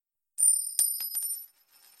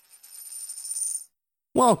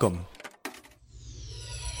Welcome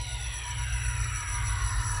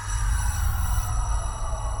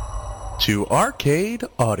to Arcade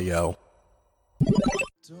Audio.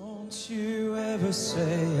 Don't you ever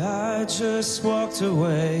say I just walked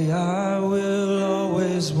away. I will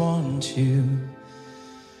always want you.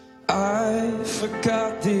 I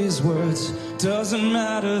forgot these words. Doesn't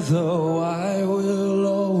matter though. I will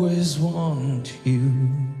always want you.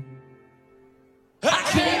 I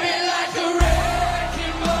came in like a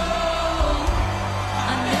wrecking ball.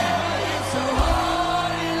 I never hit so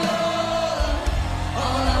hard in love.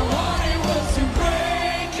 All I wanted was to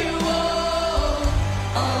break you off.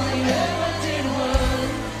 All you ever did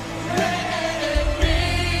was wreck me.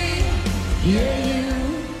 Yeah,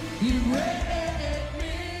 you wrecked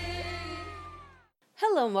me.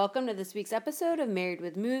 Hello and welcome to this week's episode of Married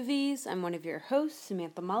with Movies. I'm one of your hosts,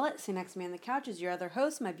 Samantha Mullet. Sitting next to me on the couch is your other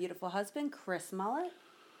host, my beautiful husband, Chris Mullet.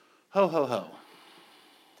 Ho, ho, ho.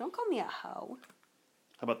 Don't call me a hoe.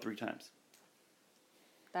 How about 3 times?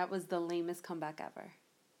 That was the lamest comeback ever.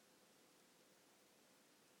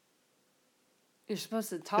 You're supposed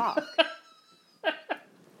to talk.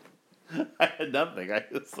 I had nothing. I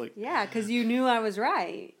was like, Yeah, because you knew I was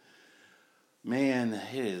right. man,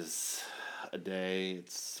 it is a day.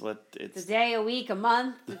 It's It's a day, a week, a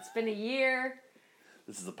month. It's been a year.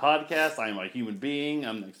 This is a podcast. I am a human being.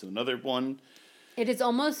 I'm next to another one. It is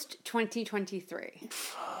almost 2023.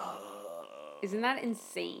 Isn't that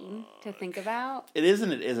insane to think about? It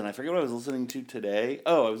isn't. It isn't. I forget what I was listening to today.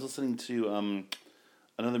 Oh, I was listening to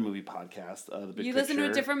another movie podcast. The Big You Picture. listen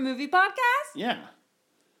to a different movie podcast? Yeah.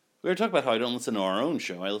 We were talking about how I don't listen to our own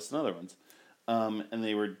show. I listen to other ones. And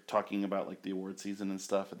they were talking about like the award season and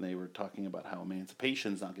stuff, and they were talking about how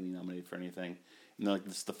Emancipation's not getting nominated for anything. And they're like,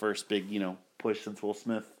 this is the first big, push since Will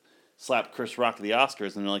Smith slapped Chris Rock at the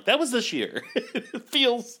Oscars. And they're like, that was this year. It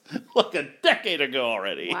feels like a decade ago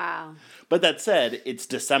already. Wow. But that said, it's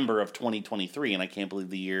December of 2023, and I can't believe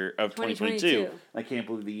the year of 2022. I can't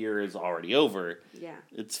believe the year is already over. Yeah.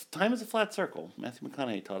 It's time is a flat circle. Matthew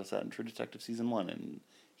McConaughey taught us that in True Detective Season 1, and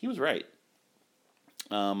he was right.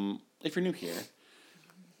 If you're new here,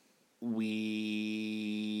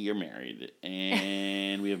 we are married,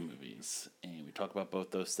 and we have movies, and we talk about both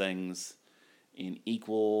those things in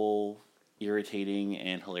equal, irritating,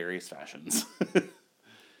 and hilarious fashions.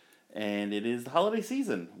 And it is the holiday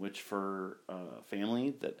season, which for a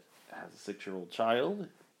family that has a 6-year-old child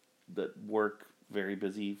that work very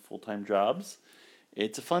busy full-time jobs,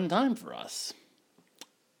 it's a fun time for us.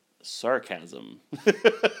 Sarcasm.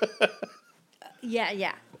 Yeah.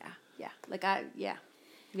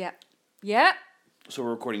 Yeah. So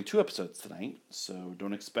we're recording 2 episodes tonight, so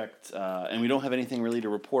don't expect, and we don't have anything really to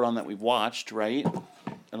report on that we've watched, right? I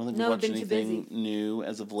don't think we've watched anything new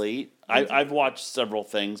as of late. I've watched several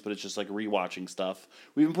things, but it's just like rewatching stuff.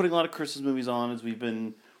 We've been putting a lot of Christmas movies on as we've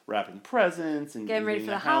been wrapping presents and Getting ready for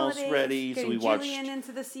the house holidays, ready. So we watched Julian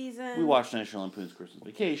into the season. We watched National Lampoon's Christmas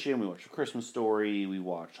Vacation. We watched A Christmas Story. We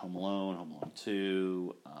watched Home Alone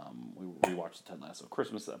 2. We rewatched the Ted Lasso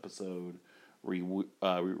Christmas episode. I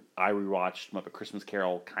rewatched Muppet Christmas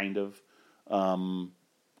Carol, kind of. I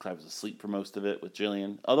was asleep for most of it with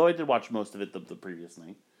Jillian. Although I did watch most of it the previous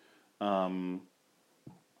night.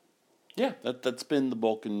 Yeah, that's been the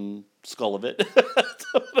bulk and skull of it.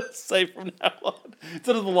 That's what I'm going to say from now on.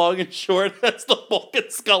 Instead of the long and short, that's the bulk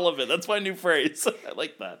and skull of it. That's my new phrase. I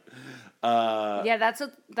like that. Yeah,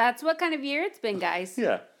 that's what kind of year it's been, guys.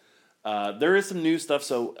 Yeah. There is some new stuff.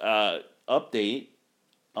 So, update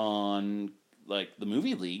on like the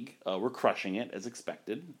movie league. We're crushing it as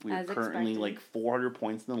expected. We're currently like 400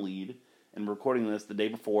 points in the lead. And we're recording this the day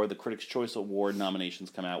before the Critics' Choice Award nominations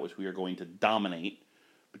come out, which we are going to dominate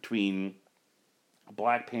between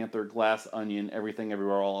Black Panther, Glass Onion, Everything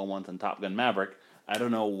Everywhere All at Once, and Top Gun Maverick. I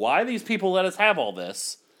don't know why these people let us have all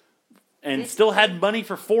this and still had money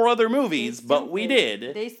for 4 other movies, but we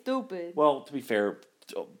did. They stupid. Well, to be fair,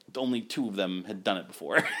 only 2 of them had done it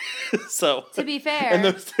before. So to be fair. And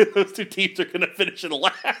those 2 teams are going to finish in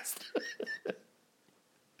last.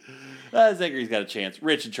 Zachari's got a chance.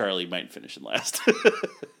 Rich and Charlie might finish in last.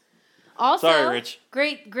 Also, sorry, Rich.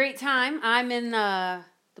 Great time. I'm in the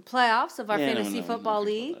playoffs of our fantasy football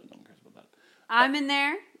league. No one cares about that. I'm in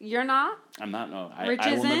there. You're not? I'm not. No, Rich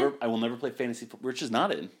I will isn't? never. I will never play fantasy football. Rich is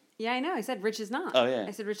not in. Yeah, I know. I said Rich is not. Oh, yeah.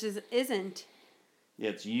 I said Rich isn't. Yeah,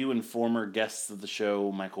 it's you and former guests of the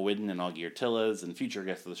show, Michael Whidden and Augie Artillas, and future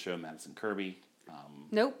guests of the show, Madison Kirby.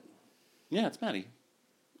 Nope. Yeah, it's Maddie.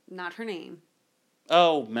 Not her name.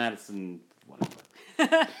 Oh, Madison,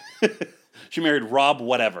 whatever. She married Rob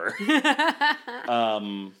whatever.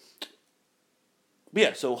 But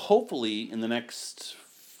yeah, so hopefully in the next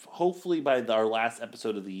hopefully by our last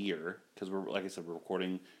episode of the year, because like I said, we're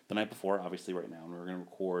recording the night before, obviously right now, and we're going to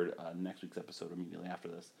record next week's episode immediately after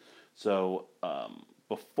this. So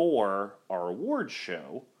before our awards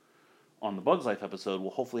show on the Bugs Life episode,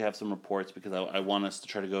 we'll hopefully have some reports, because I want us to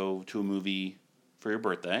try to go to a movie for your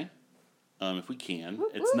birthday, if we can.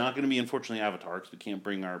 Whoop, It's whoop. not going to be, unfortunately, Avatar, because we can't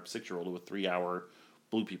bring our 6-year-old to a 3-hour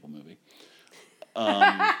Blue People movie.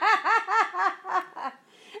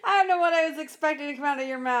 I don't know what I was expecting to come out of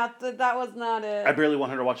your mouth. That was not it. I barely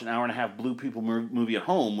want her to watch an hour-and-a-half Blue People movie at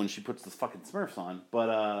home when she puts the fucking Smurfs on.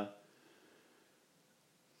 But,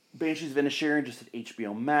 Banshees of Inisherin just at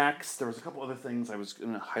HBO Max. There was a couple other things I was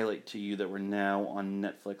going to highlight to you that were now on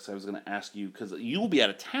Netflix. I was going to ask you, because you will be out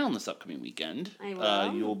of town this upcoming weekend. I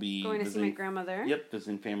will. You will be going to see my grandmother. Yep,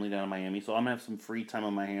 visiting family down in Miami. So I'm going to have some free time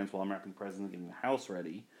on my hands while I'm wrapping presents and getting the house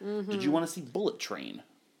ready. Mm-hmm. Did you want to see Bullet Train?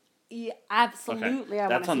 Yeah, absolutely, I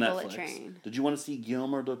want That's to on see Netflix. Bullet Train. Did you want to see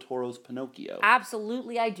Guillermo del Toro's Pinocchio?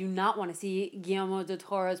 Absolutely, I do not want to see Guillermo del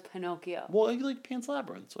Toro's Pinocchio. Well, you like Pan's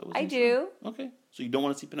Labyrinth, so I wasn't I sure. do. Okay, so you don't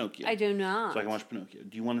want to see Pinocchio. I do not. So I can watch Pinocchio.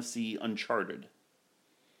 Do you want to see Uncharted?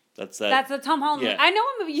 That's that. That's a Tom Holland movie. Yeah. I know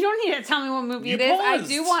what movie. You don't need to tell me what movie You it is. I paused.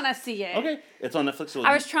 do want to see it. Okay, it's on Netflix. So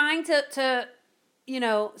I was trying to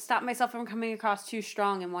stop myself from coming across too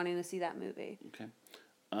strong and wanting to see that movie. Okay.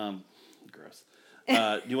 Gross.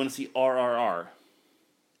 Do you want to see RRR?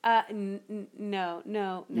 No.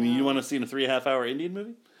 I mean, you want to see a 3.5-hour Indian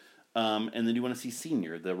movie? And then you want to see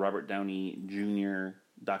Senior, the Robert Downey Jr.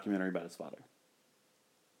 documentary about his father.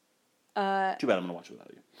 Too bad I'm going to watch it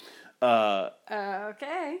without you.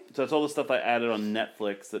 Okay. So that's all the stuff I added on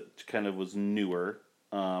Netflix that kind of was newer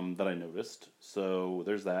that I noticed. So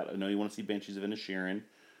there's that. I know you want to see Banshees of Inisherin.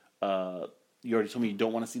 You already told me you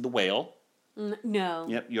don't want to see The Whale. No.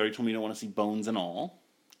 Yep. You already told me you don't want to see Bones and All.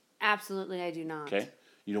 Absolutely, I do not. Okay.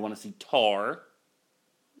 You don't want to see Tar.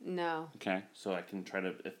 No. Okay. So I can try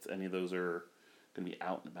to, if any of those are going to be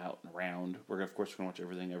out and about and around. Of course, we're going to watch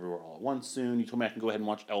Everything Everywhere All at Once soon. You told me I can go ahead and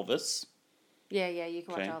watch Elvis. Yeah, you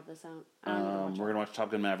can watch Okay. all of this out. We're going to watch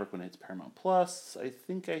Top Gun Maverick when it hits Paramount Plus. I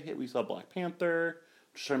think we saw Black Panther.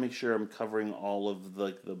 Just trying to make sure I'm covering all of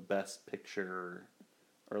the best picture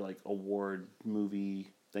or like award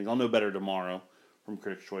movie things. I'll know better tomorrow from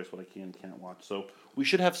Critics' Choice what I can and can't watch. So we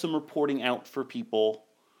should have some reporting out for people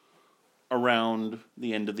around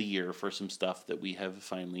the end of the year for some stuff that we have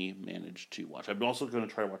finally managed to watch. I'm also going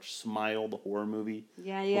to try to watch Smile, the horror movie.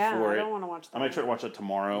 Yeah. before I it. don't want to watch that. I might try to watch that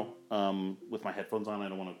tomorrow with my headphones on. I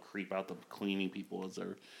don't want to creep out the cleaning people as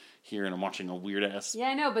they're here and I'm watching a weird ass. Yeah,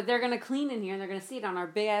 I know, but they're gonna clean in here and they're gonna see it on our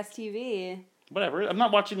big ass TV. Whatever. I'm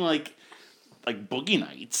not watching like Boogie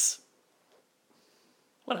Nights.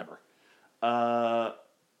 Whatever.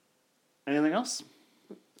 Anything else?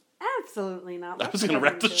 Absolutely not. I was going to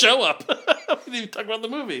wrap the show up. We didn't even talk about the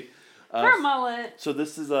movie. For mullet. So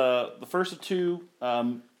this is the first of two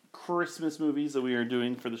Christmas movies that we are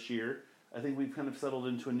doing for this year. I think we've kind of settled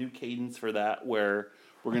into a new cadence for that, where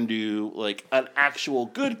we're going to do like an actual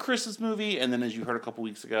good Christmas movie, and then as you heard a couple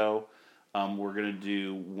weeks ago, we're going to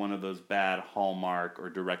do one of those bad Hallmark or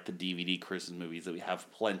direct-to-DVD Christmas movies that we have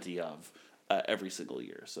plenty of every single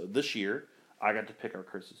year. So this year, I got to pick our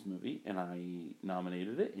Christmas movie, and I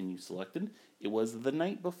nominated it, and you selected. It was The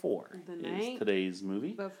Night Before. The is Night today's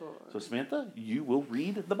movie. Before. So Samantha, you will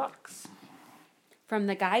read the box. From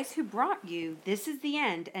the guys who brought you This Is the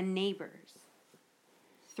End and Neighbors.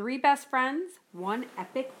 3 best friends, 1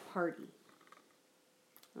 epic party.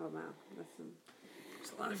 Oh wow,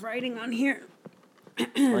 there's a lot of writing on here. I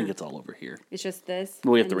think it's all over here. It's just this.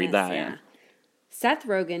 We have and to read this, that, yeah. Seth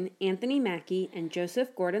Rogen, Anthony Mackie, and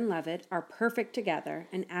Joseph Gordon-Levitt are perfect together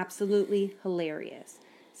and absolutely hilarious,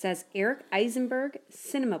 says Eric Eisenberg,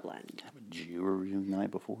 Cinema Blend. You were reviewing The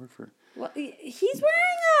Night Before for... Well, he's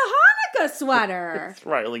wearing a Hanukkah sweater. It's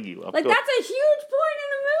riling you up. Like, that's a huge point in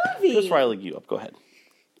the movie. Just riling you up. Go ahead.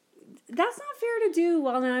 That's not fair to do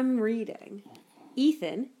while I'm reading.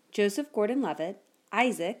 Ethan, Joseph Gordon-Levitt,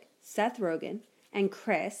 Isaac, Seth Rogen, and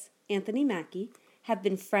Chris, Anthony Mackie, have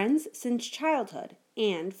been friends since childhood,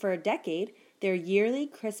 and for a decade, their yearly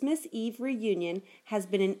Christmas Eve reunion has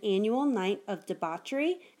been an annual night of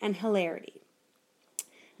debauchery and hilarity.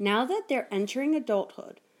 Now that they're entering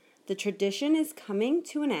adulthood, the tradition is coming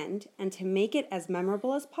to an end, and to make it as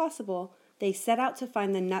memorable as possible, they set out to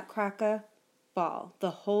find the Nutcracker Ball,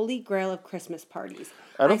 the holy grail of Christmas parties.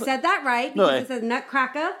 I said that right because it says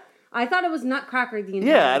Nutcracker. I thought it was Nutcracker the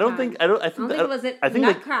entire time. Yeah, I think it was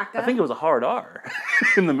Nutcracker. I think it was a hard R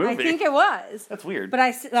in the movie. I think it was. That's weird. But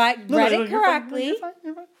I read it correctly.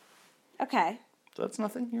 You're fine. Okay. So that's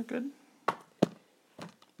nothing. You're good.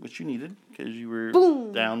 Which you needed because you were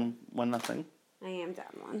Boom. down 1-0. I am went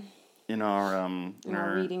down one. in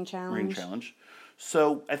our reading challenge.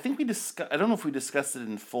 So I think I don't know if we discussed it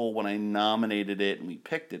in full when I nominated it and we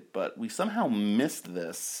picked it, but we somehow missed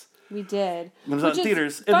this. We did. When it was out in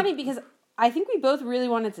theaters. Funny because I think we both really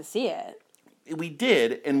wanted to see it. We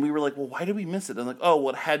did, and we were like, well, why did we miss it? And like, oh,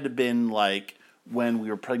 well, it had to have been like when we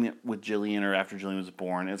were pregnant with Jillian or after Jillian was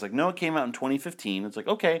born. And it's like, no, it came out in 2015. It's like,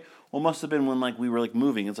 okay, well, it must have been when like we were like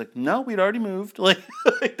moving. It's like, no, we'd already moved. Like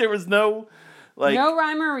there was no like no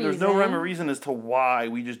rhyme or reason. There's no rhyme or reason as to why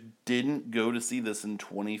we just didn't go to see this in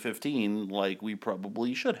 2015 like we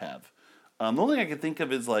probably should have. The only thing I could think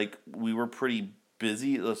of is like we were pretty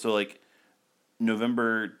busy. So like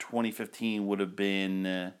November 2015 would have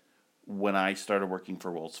been when I started working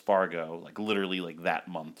for Wells Fargo, like literally like that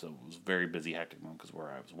month. So it was a very busy, hectic month because where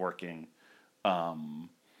I was working.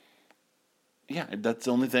 Yeah, that's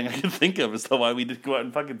the only thing I can think of as to why we didn't go out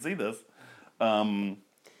and fucking see this.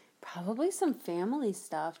 Probably some family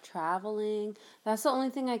stuff, traveling. That's the only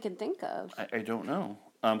thing I can think of. I don't know.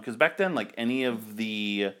 Because back then, like any of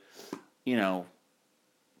the,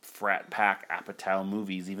 frat pack Apatow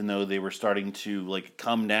movies, even though they were starting to like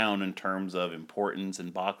come down in terms of importance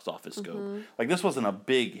and box office scope, like this wasn't a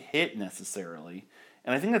big hit necessarily.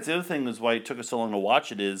 And I think that's the other thing is why it took us so long to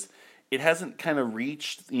watch it is it hasn't kind of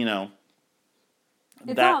reached, it's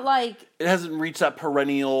not like it hasn't reached that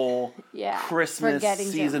perennial Christmas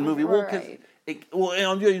season movie. Well,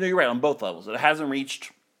 you're right on both levels. It hasn't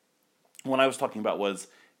reached. What I was talking about was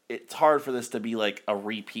it's hard for this to be like a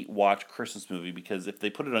repeat watch Christmas movie because if they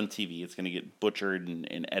put it on TV, it's going to get butchered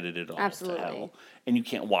and edited all to hell, and you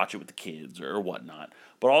can't watch it with the kids or whatnot.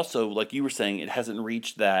 But also, like you were saying, it hasn't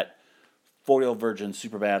reached that 40-Year-Old Virgin,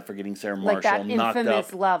 Superbad, Forgetting Sarah Marshall, Knocked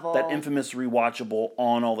Up, level. that infamous rewatchable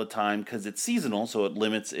on all the time because it's seasonal, so it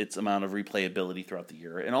limits its amount of replayability throughout the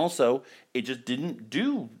year. And also, it just didn't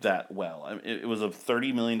do that well. I mean, it was a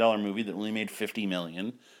 $30 million movie that only made $50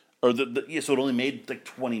 million, so it only made like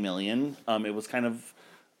 $20 million. It was kind of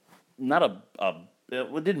not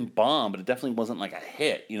it didn't bomb, but it definitely wasn't like a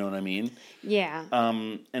hit. You know what I mean? Yeah.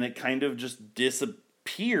 And it kind of just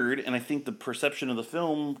disappeared. And I think the perception of the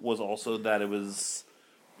film was also that it was,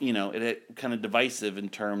 it kind of divisive in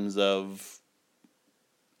terms of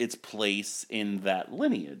its place in that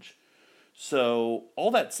lineage. So,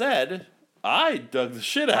 all that said, I dug the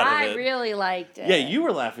shit out of it. I really liked it. Yeah, you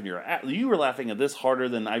were laughing. You were laughing at this harder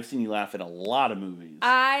than I've seen you laugh at a lot of movies.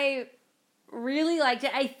 I really liked it.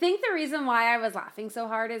 I think the reason why I was laughing so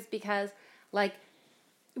hard is because, like,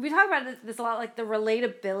 we talk about this a lot, like the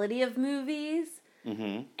relatability of movies.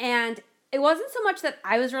 Mm-hmm. And it wasn't so much that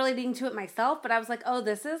I was relating to it myself, but I was like, oh,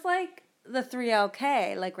 this is like the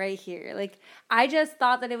 3LK, like right here. Like, I just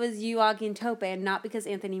thought that it was you, Augie, and Tope, and not because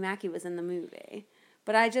Anthony Mackie was in the movie.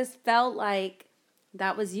 But I just felt like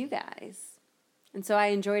that was you guys. And so I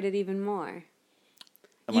enjoyed it even more.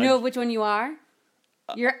 You know which one you are?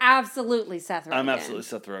 You're absolutely Seth Rogen. I'm absolutely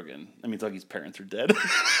Seth Rogen. I mean, Dougie's parents are dead.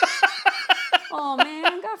 Oh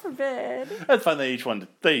man, God forbid. That's fine. They each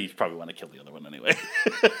probably want to kill the other one anyway.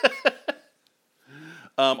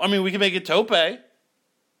 I mean, we can make it Tope,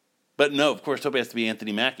 but no, of course, Tope has to be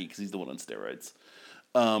Anthony Mackie because he's the one on steroids.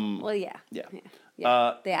 Well, yeah. Yeah.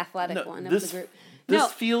 The athletic one of the group.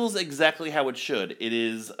 This feels exactly how it should. It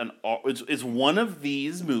is it's one of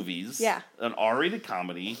these movies. Yeah. An R-rated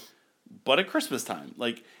comedy, but at Christmas time.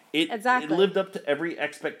 Like it lived up to every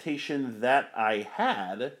expectation that I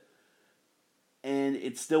had. And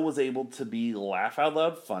it still was able to be laugh out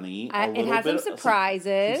loud funny. It had some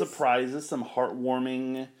surprises. Some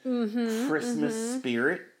heartwarming Christmas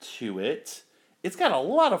spirit to it. It's got a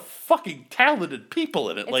lot of fucking talented people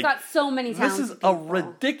in it. It's got so many talented people. This is a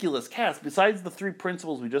ridiculous cast. Besides the three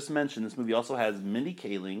principals we just mentioned, this movie also has Mindy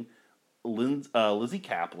Kaling, Lizzie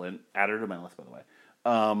Kaplan, add her to my list, by the way.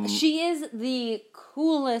 She is the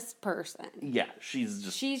coolest person. Yeah, she's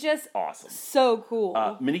just awesome. So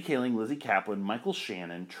cool. Mindy Kaling, Lizzie Kaplan, Michael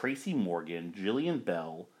Shannon, Tracy Morgan, Jillian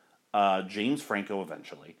Bell, James Franco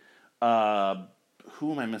eventually.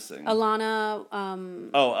 Who am I missing? Alana.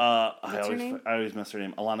 What's her name? I always mess her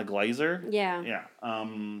name. Alana Glazer. Yeah. Yeah.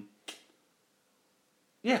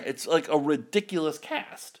 Yeah, it's like a ridiculous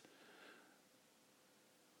cast,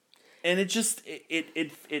 and it just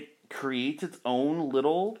it creates its own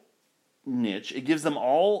little niche. It gives them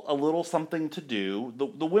all a little something to do.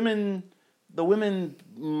 The women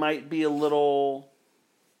might be a little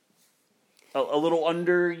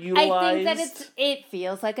underutilized. I think that it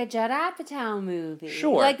feels like a Judd Apatow movie.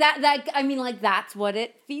 Sure. Like that's what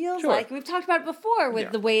it feels like. We've talked about it before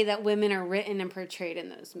with the way that women are written and portrayed in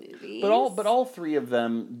those movies. But all three of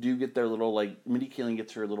them do get their little, like, Mindy Kaling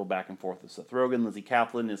gets her little back and forth with Seth Rogen. Lizzie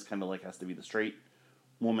Kaplan is kind of like has to be the straight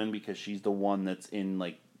woman because she's the one that's in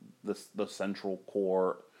like the central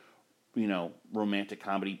core, romantic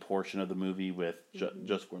comedy portion of the movie with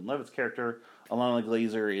Joseph Gordon-Levitt's character. Alana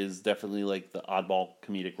Glazer is definitely like the oddball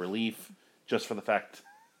comedic relief, just for the fact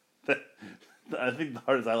that I think the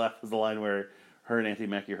hardest I laughed was the line where her and Anthony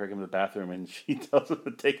Mackie are in the bathroom and she tells him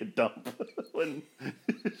to take a dump when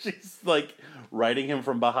she's like riding him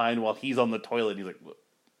from behind while he's on the toilet. He's like,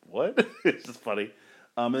 "What?" It's just funny.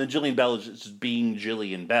 And then Jillian Bell is just being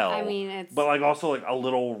Jillian Bell. I mean, it's... but like also like a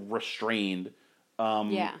little restrained.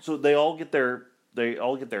 Yeah. So they all get their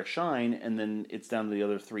shine, and then it's down to the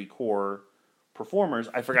other three core performers.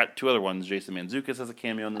 I forgot two other ones. Jason Mantzoukas has a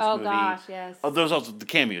cameo in this movie. Oh gosh, yes. Oh, there's also the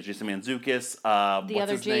cameos. Jason Mantzoukas. The what's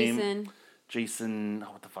other his Jason. Name? Jason.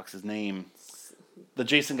 Oh, what the fuck's his name? The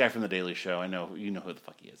Jason guy from The Daily Show. I know you know who the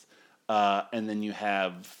fuck he is. And then you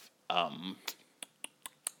have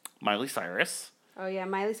Miley Cyrus. Oh yeah,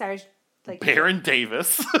 Miley Cyrus. Like Baron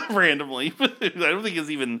Davis, randomly. I don't think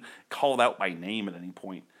he's even called out by name at any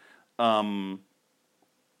point. Yeah,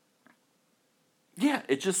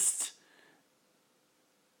 it's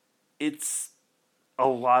a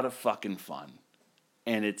lot of fucking fun.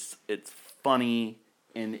 And it's funny,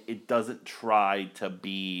 and it doesn't try to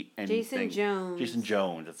be anything. Jason Jones. Jason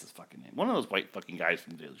Jones, that's his fucking name. One of those white fucking guys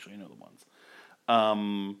from The Daily Show, you know the ones.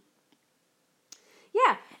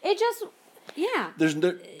 Yeah, it just... Yeah.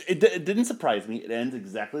 It didn't surprise me. It ends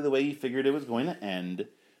exactly the way you figured it was going to end.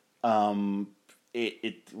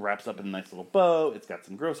 It wraps up in a nice little bow. It's got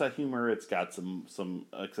some gross out humor. It's got some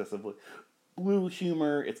excessively blue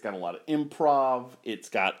humor. It's got a lot of improv. It's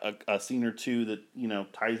got a scene or two that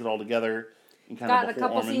ties it all together in kind of a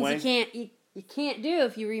couple scenes way. you can't do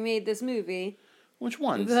if you remade this movie. Which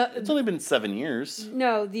ones? It's only been 7 years.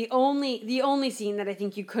 No, the only scene that I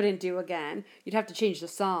think you couldn't do again. You'd have to change the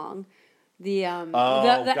song. The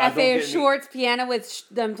F.A. Schwartz piano with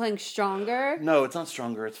them playing Stronger. No, it's not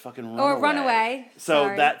Stronger. It's fucking Runaway. Or Runaway.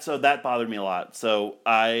 So Sorry. that bothered me a lot. So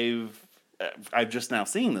I've just now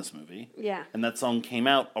seen this movie. Yeah. And that song came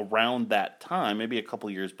out around that time, maybe a couple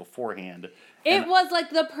years beforehand. It was like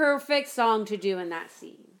the perfect song to do in that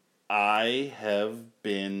scene. I have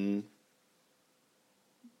been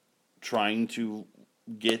trying to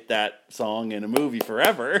get that song in a movie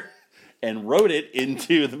forever. And wrote it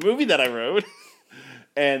into the movie that I wrote.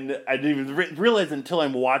 And I didn't even realize until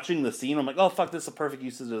I'm watching the scene. I'm like, oh, fuck, this is a perfect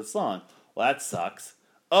usage of the song. Well, that sucks.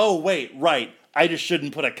 Oh, wait, right. I just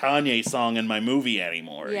shouldn't put a Kanye song in my movie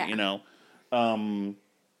anymore, yeah. I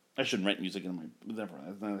shouldn't write music in my... Never mind,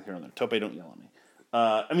 that's neither here nor there. Tope, don't yell at me.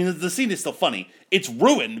 I mean, the scene is still funny. It's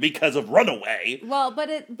ruined because of Runaway. Well,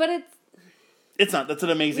 but it's... It's not. That's an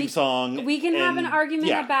amazing song. We can have an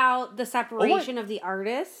argument about the separation of the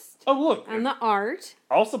artist. Oh, look. And the art.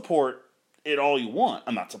 I'll support it all you want.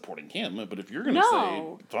 I'm not supporting him, but if you're going to say,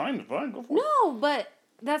 fine, go for it. No, but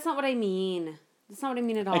that's not what I mean. That's not what I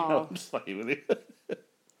mean at all. I know, I'm just fucking with you.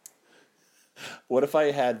 What if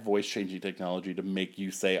I had voice-changing technology to make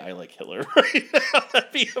you say I like Hitler right now?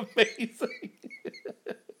 That'd be amazing.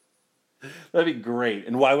 That'd be great.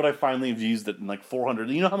 And why would I finally have used it in like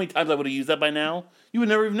 400? You know how many times I would have used that by now? You would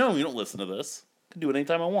never even know. You don't listen to this. I can do it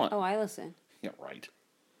anytime I want. Oh, I listen. Yeah, right.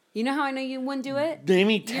 You know how I know you wouldn't do it? Name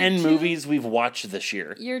me 10 movies we've watched this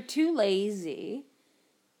year. You're too lazy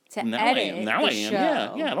to edit Now I am.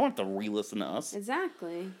 show. Yeah, I don't have to re-listen to us.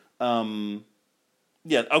 Exactly.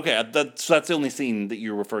 Yeah, okay, that's the only scene that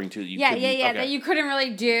you're referring to. That you couldn't really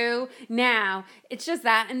do now. It's just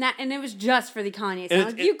that, and it was just for the Kanye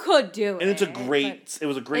song. You could do it. And it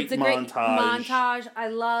was a great montage. I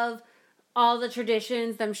love all the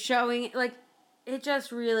traditions, them showing, like, it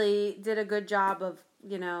just really did a good job of,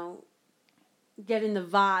 getting the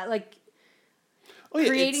vibe, like,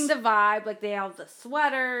 creating the vibe, like they have the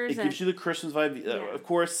sweaters. It gives you the Christmas vibe. Of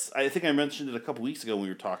course, I think I mentioned it a couple weeks ago when we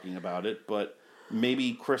were talking about it, but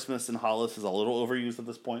maybe Christmas in Hollis is a little overused at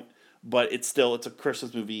this point. But it's a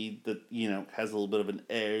Christmas movie that, has a little bit of an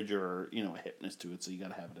edge or, a hipness to it, so you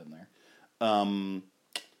gotta have it in there.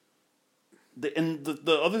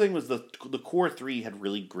 The other thing was the core three had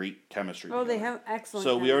really great chemistry. Oh, they have excellent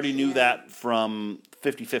So chemistry. we already knew that from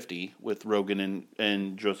 50-50 with Rogen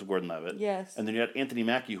and Joseph Gordon-Levitt. Yes. And then you had Anthony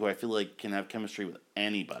Mackie, who I feel like can have chemistry with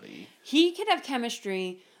anybody. He could have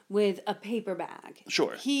chemistry with a paper bag.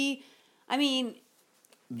 Sure. Great. I mean,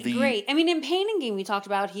 in Pain and Gain we talked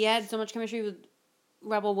about, he had so much chemistry with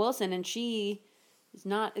Rebel Wilson, and she is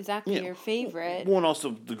not exactly your favorite. Well, and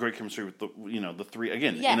also the great chemistry with the three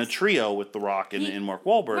again Yes. in a trio with The Rock and Mark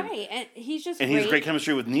Wahlberg. Right, and he's just And great. he has great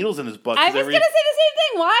chemistry with needles in his butt. I was going to say the same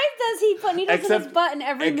thing. Why does he put needles in his butt in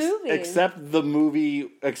every movie?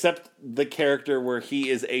 Except the character where he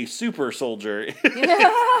is a super soldier,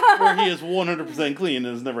 where he is 100% clean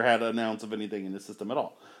and has never had an ounce of anything in his system at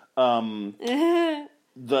all.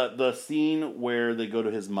 The scene where they go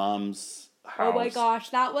to his mom's house. Oh my gosh,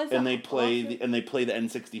 that was and they play the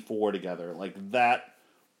N64 together. Like that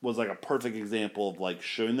was like a perfect example of like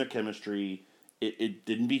showing their chemistry. It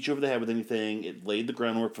didn't beat you over the head with anything. It laid the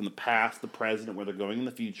groundwork from the past, the present, where they're going in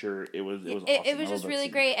the future. It was awesome. It was just really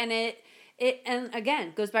great, and it and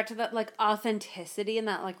again goes back to that like authenticity and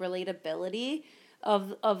that like relatability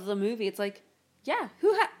of the movie. It's like, yeah,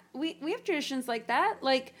 we have traditions like that.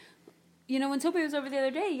 Like, you know, when Tope was over the other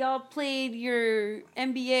day, y'all played your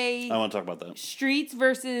NBA. I want to talk about that. Streets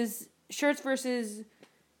versus shirts versus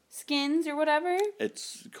skins or whatever.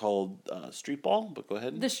 It's called street ball, but go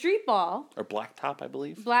ahead. The street ball. Or blacktop, I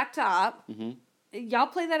believe. Blacktop. Mm-hmm. Y'all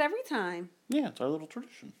play that every time. Yeah, it's our little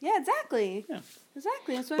tradition. Yeah, exactly. Yeah.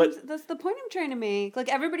 Exactly. But that's the point I'm trying to make. Like,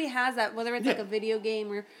 everybody has that, whether it's like a video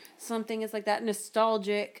game or something. It's like that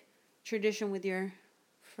nostalgic tradition with your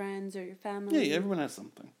friends or your family. Yeah, everyone has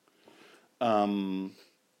something.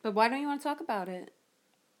 But why don't you want to talk about it?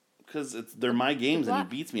 Because they're my games and he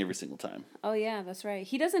beats me every single time. Oh yeah, that's right.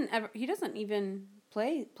 He doesn't even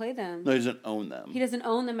play them. No, he doesn't own them. He doesn't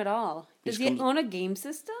own them at all. Does he own a game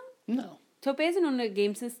system? No. Tope hasn't owned a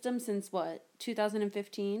game system since what,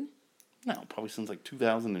 2015? No, probably since like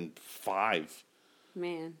 2005.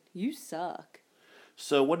 Man, you suck.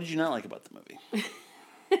 So what did you not like about the movie?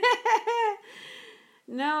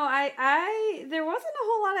 No, I there wasn't a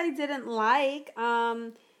whole lot I didn't like.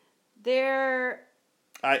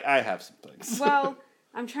 I have some things. Well,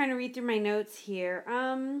 I'm trying to read through my notes here.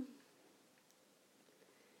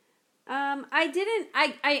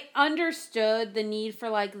 I understood the need for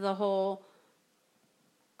like the whole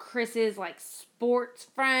Chris's like sports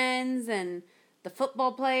friends and the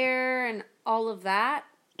football player and all of that.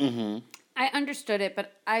 Mm-hmm. I understood it,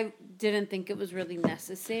 but I didn't think it was really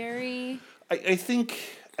necessary. I think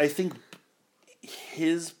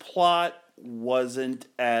his plot wasn't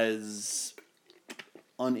as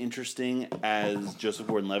uninteresting as Joseph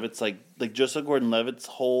Gordon-Levitt's. Like Joseph Gordon-Levitt's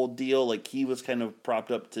whole deal, like he was kind of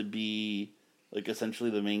propped up to be like essentially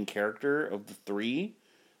the main character of the three,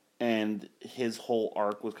 and his whole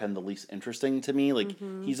arc was kind of the least interesting to me. Like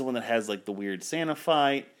he's the one that has like the weird Santa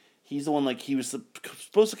fight. He's the one like he was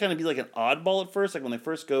supposed to kind of be like an oddball at first. Like when they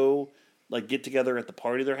first go like get together at the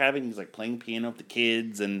party they're having, he's like playing piano with the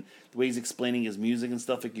kids, and the way he's explaining his music and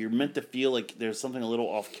stuff, like you're meant to feel like there's something a little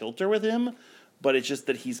off kilter with him, but it's just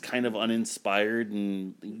that he's kind of uninspired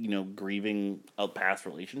and, you know, grieving a past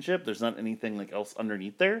relationship. There's not anything like else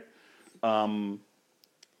underneath there. And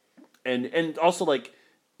also like,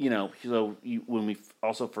 you know, so when we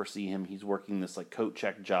also first see him, he's working this like coat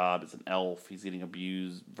check job as an elf. He's getting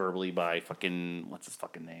abused verbally by fucking, what's his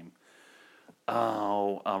fucking name?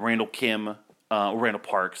 Randall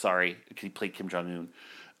Park, sorry, because he played Kim Jong-un.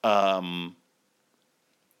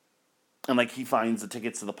 And like he finds the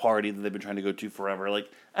tickets to the party that they've been trying to go to forever. Like,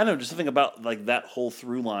 I don't know, just something about like that whole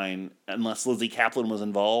through line, unless Lizzie Kaplan was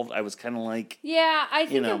involved, I was kind of like, yeah, I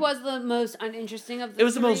think it was the most uninteresting of the it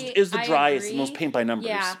was the driest, the most paint by numbers.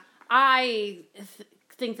 Yeah, I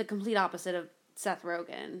think the complete opposite of Seth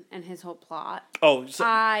Rogen and his whole plot. Oh, so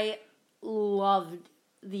I loved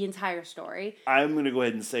the entire story. I'm going to go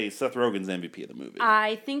ahead and say Seth Rogen's MVP of the movie.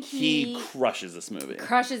 I think he crushes this movie.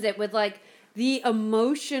 Crushes it with like the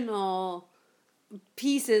emotional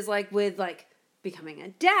pieces, like with like becoming a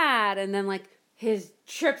dad, and then like his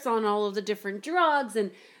trips on all of the different drugs,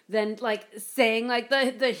 and then like saying like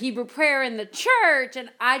the Hebrew prayer in the church.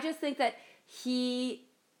 And I just think that he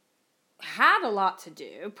had a lot to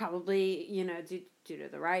do, probably, you know, due to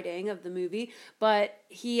the writing of the movie, but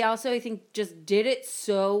he also, I think, just did it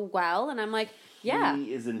so well. And I'm like, yeah,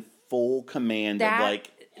 he is in full command of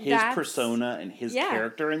like his persona and his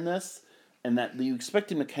character in this, and that you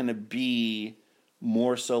expect him to kind of be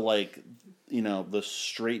more so like, you know, the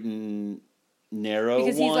straight and narrow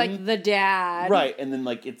because one. He's like the dad, right? And then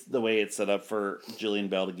like it's the way it's set up for Jillian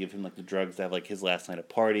Bell to give him like the drugs to have like his last night of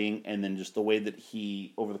partying, and then just the way that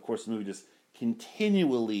he over the course of the movie just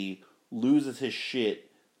continually loses his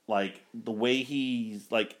shit, like the way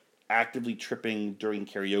he's like actively tripping during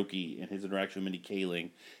karaoke and his interaction with Mindy Kaling,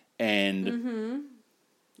 and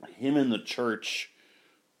him in the church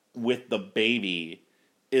with the baby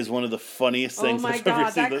is one of the funniest things I've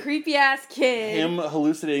ever seen. That creepy ass kid. Him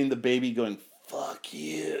hallucinating the baby going, "Fuck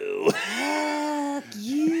you." Fuck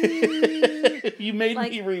you. You made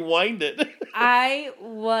Like, me rewind it. I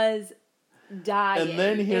was dying. And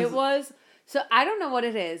then it was so I don't know what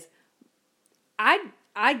it is.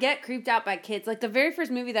 I get creeped out by kids. Like the very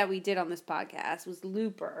first movie that we did on this podcast was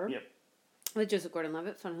Looper. Yep. With Joseph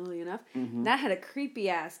Gordon-Levitt, funnily enough. Mm-hmm. That had a creepy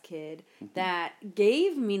ass kid that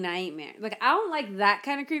gave me nightmares. Like I don't like that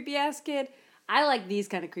kind of creepy ass kid. I like these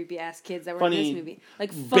kind of creepy ass kids that were in this movie.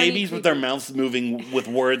 Like funny, babies with their mouths moving with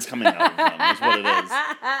words coming out of them is what it is.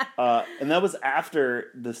 And that was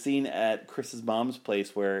after the scene at Chris's mom's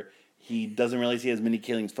place where he doesn't realize he has Mindy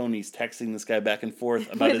Kaling's phone. He's texting this guy back and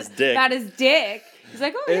forth about his dick. About his dick. He's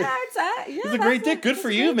like, oh yeah, it's that. Yeah, he's a great dick. Good for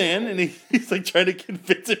you, man. And he's like trying to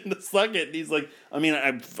convince him to suck it. And he's like, I mean,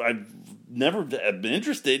 I've never been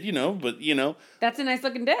interested, but that's a nice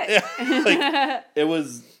looking dick. Yeah, like, it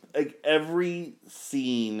was like every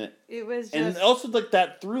scene. It was just... And also like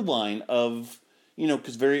that through line of,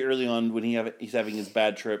 because very early on when he's having his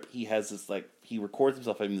bad trip, he has this he records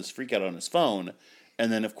himself having this freak out on his phone.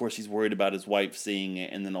 And then, of course, he's worried about his wife seeing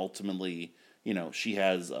it. And then ultimately, she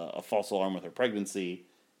has a false alarm with her pregnancy.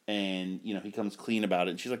 And, he comes clean about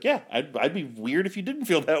it. And she's like, yeah, I'd be weird if you didn't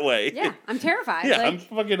feel that way. Yeah, I'm terrified. Yeah, I'm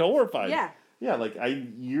fucking horrified. Yeah. Yeah,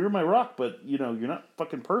 you're my rock, but, you're not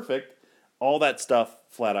fucking perfect. All that stuff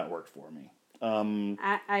flat out worked for me.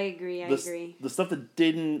 I agree, I agree. The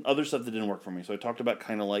other stuff that didn't work for me. So I talked about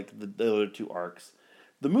kind of like the other two arcs.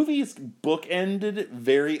 The movie's bookended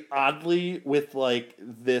very oddly with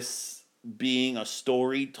this being a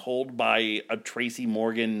story told by a Tracy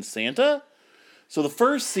Morgan Santa. So the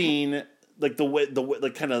first scene,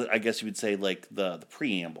 the kind of, I guess you would say the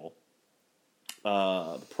preamble,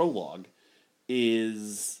 the prologue,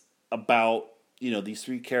 is about these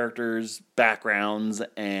three characters' backgrounds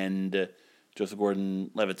and Joseph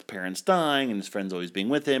Gordon-Levitt's parents dying and his friends always being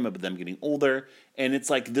with him, but them getting older. And it's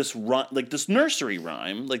this this nursery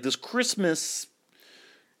rhyme, this Christmas...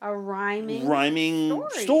 A rhyming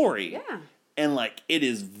story. Yeah. And, it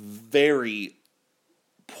is very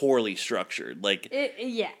poorly structured.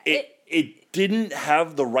 It didn't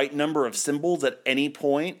have the right number of symbols at any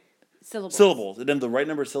point. Syllables. It didn't have the right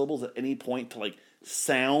number of syllables at any point to,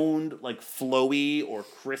 sound flowy or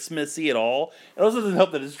Christmassy at all. It also doesn't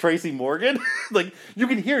help that it's Tracy Morgan. You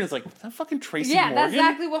can hear it. It's is that fucking Tracy Morgan? Yeah, that's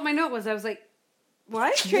exactly what my note was. I was like, why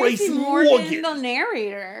is Tracy Morgan the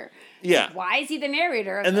narrator? Yeah. Why is he the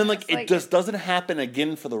narrator? And then it just doesn't happen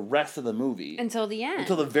again for the rest of the movie until the end.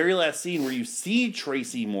 Until the very last scene where you see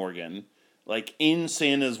Tracy Morgan in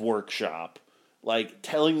Santa's workshop,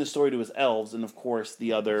 telling the story to his elves, and of course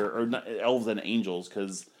the other elves and angels,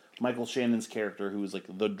 because Michael Shannon's character, who is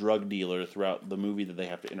the drug dealer throughout the movie that they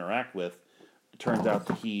have to interact with, it turns out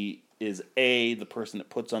that he is A, the person that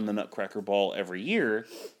puts on the Nutcracker ball every year,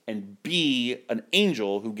 and B, an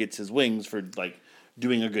angel who gets his wings for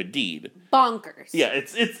doing a good deed. Bonkers. Yeah,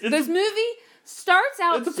 it's this movie starts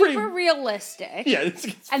out super realistic. Yeah, it's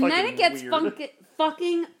and then it gets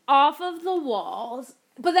fucking off of the walls.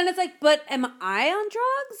 But then it's but am I on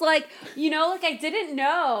drugs? I didn't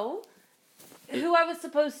know who I was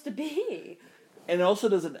supposed to be. And it also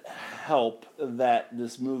doesn't help that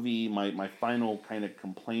this movie, my final kind of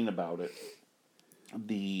complaint about it,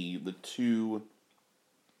 the two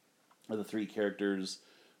of the three characters,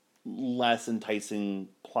 less enticing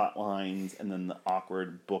plot lines, and then the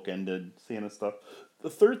awkward bookended Santa stuff. The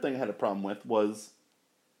third thing I had a problem with was,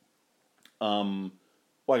 I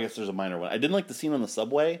guess there's a minor one. I didn't like the scene on the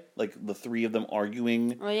subway, the three of them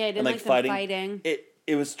arguing. Oh yeah, I didn't like them fighting.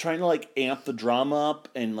 It was trying to amp the drama up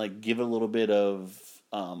and give it a little bit of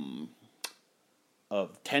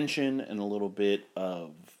tension and a little bit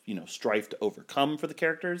of strife to overcome for the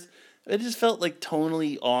characters. It just felt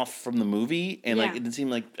tonally off from the movie, and it didn't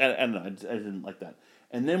seem I don't know. I didn't like that.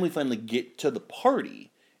 And then we finally get to the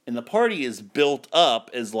party, and the party is built up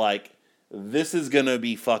as this is gonna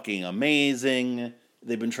be fucking amazing.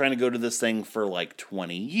 They've been trying to go to this thing for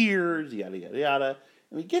 20 years, yada yada yada.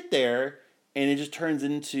 And we get there, and it just turns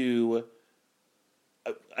into,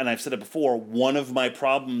 and I've said it before, one of my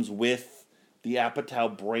problems with the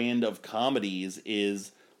Apatow brand of comedies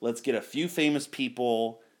is let's get a few famous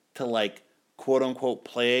people to quote unquote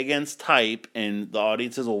play against type, and the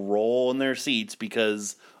audiences will roll in their seats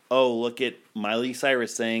because, oh, look at Miley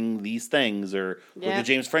Cyrus saying these things, or look at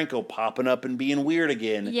James Franco popping up and being weird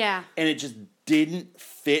again. Yeah. And it just didn't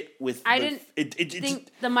fit with... I didn't think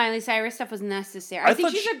the Miley Cyrus stuff was necessary. I think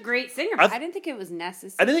she's a great singer, but I didn't think it was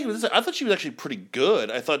necessary. I didn't think it was necessary. I thought she was actually pretty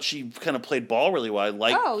good. I thought she kind of played ball really well.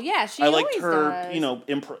 She I liked her,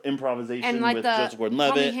 does. Improvisation and with Joseph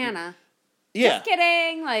Gordon-Levitt. Tommy Hannah. Yeah. Just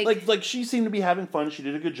kidding. Like she seemed to be having fun. She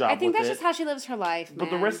did a good job I think with that's it. just how she lives her life, But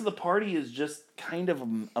the man. rest of the party is just kind of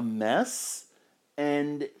a mess,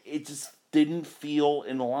 and it just didn't feel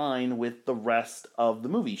in line with the rest of the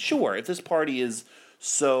movie. Sure, if this party is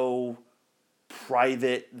so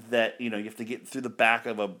private that you have to get through the back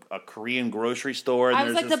of a Korean grocery store, and I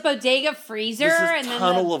was there's like the bodega freezer and this then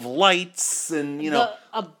tunnel of lights, and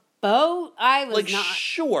a boat. I was like not.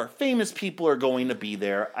 sure, famous people are going to be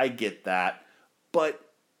there. I get that, but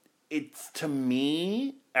it's, to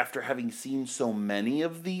me, after having seen so many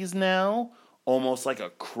of these now, almost like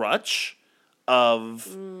a crutch of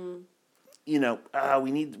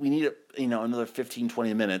we need another 15,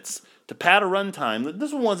 20 minutes to pad a runtime.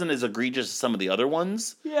 This one wasn't as egregious as some of the other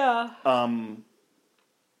ones. Yeah.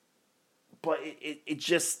 But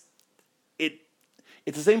it's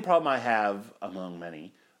the same problem I have, among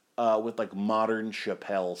many, with like modern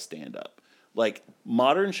Chappelle stand-up. Like,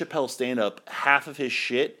 modern Chappelle stand-up, half of his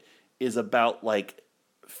shit is about like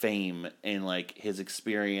fame and like his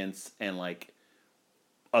experience and like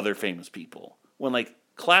other famous people. When like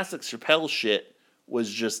classic Chappelle shit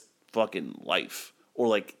was just fucking life, or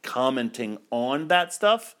like commenting on that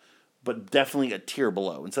stuff, but definitely a tier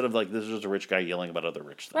below. Instead of like, this is just a rich guy yelling about other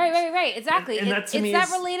rich things. Right. Exactly. And that, to it's me, that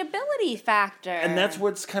is relatability factor. And that's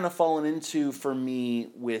what's kind of fallen into for me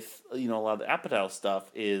with, a lot of the Apatow stuff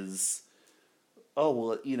is,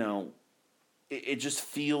 it just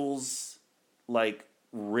feels like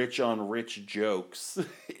rich on rich jokes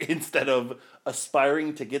instead of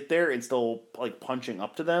aspiring to get there and still like punching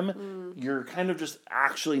up to them. You're kind of just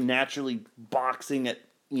actually naturally boxing at,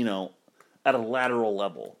 at a lateral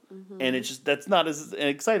level. And it's just, that's not as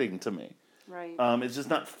exciting to me. Right. It's just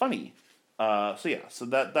not funny. So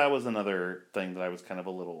that was another thing that I was kind of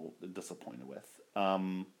a little disappointed with.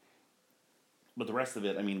 But the rest of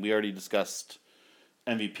it, I mean, we already discussed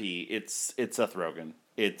MVP. It's Seth Rogen.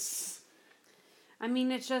 It's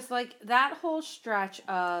just like that whole stretch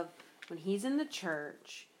of when he's in the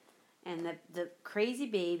church and the crazy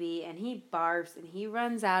baby and he barfs and he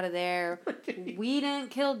runs out of there. We didn't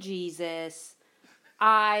kill Jesus.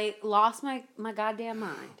 I lost my goddamn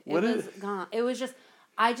mind. It was gone. It was just,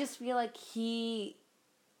 I just feel like he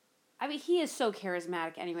is so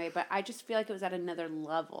charismatic anyway, but I just feel like it was at another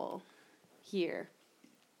level here.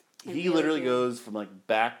 He literally goes from like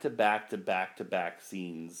back to back to back to back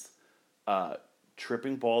scenes,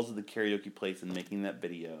 tripping balls at the karaoke place and making that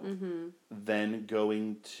video, then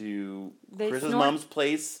going to Chris's mom's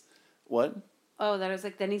place. What? Oh, that was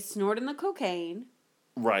like, then he's snorting the cocaine.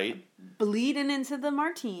 Right. Bleeding into the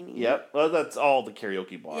martini. Yep. Well, that's all the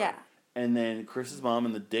karaoke bar. Yeah. And then Chris's mom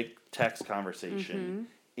and the dick text conversation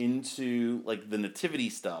into like the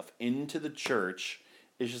nativity stuff, into the church.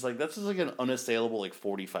 It's just like, that's just like an unassailable like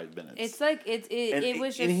 45 minutes. It's like, it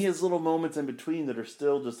was just... And he has little moments in between that are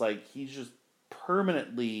still just like, he's just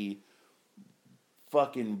permanently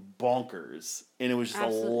fucking bonkers. And it was just a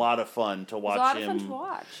lot of fun to watch him. It was a lot of fun to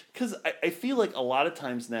watch. Because I feel like a lot of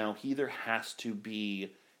times now, he either has to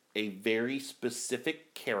be a very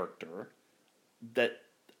specific character that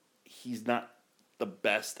he's not the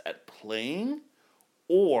best at playing,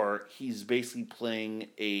 or he's basically playing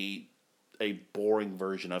a boring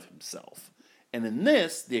version of himself. And in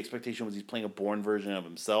this, the expectation was he's playing a boring version of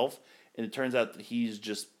himself, and it turns out that he's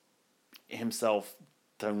just himself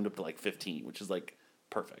toned up to like 15, which is like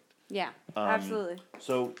perfect. Yeah, absolutely.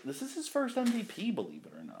 So this is his first MVP, believe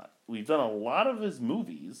it or not. We've done a lot of his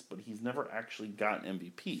movies, but he's never actually gotten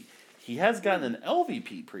MVP. He has gotten an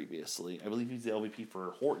LVP previously. I believe he's the LVP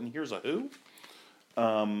for Horton Hears a Who.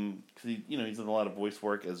 Because he's done a lot of voice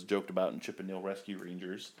work, as joked about in Chip and Dale Rescue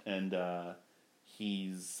Rangers, and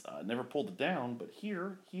he's never pulled it down, but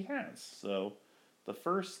here he has. So the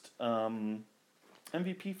first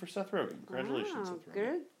MVP for Seth Rogen. Congratulations, Wow, Seth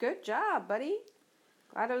Rogen. good job, buddy.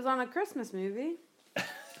 Glad it was on a Christmas movie.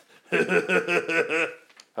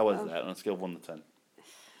 How was that on a scale of 1 to 10?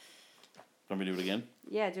 Want me to do it again?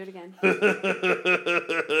 Yeah, do it again. Do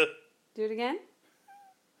it again?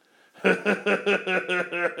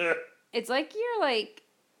 It's like you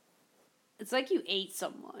ate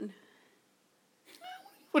someone.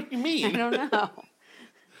 What do you mean? I don't know.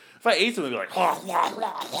 If I ate something, I'd be like, oh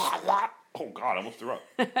God, I almost threw up.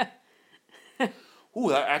 Ooh,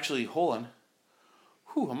 that actually, hold on.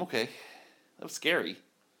 Ooh, I'm okay. That was scary.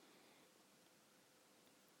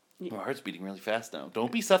 My heart's beating really fast now.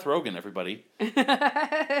 Don't be Seth Rogen, everybody.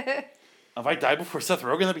 If I die before Seth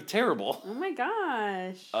Rogen, that'd be terrible. Oh my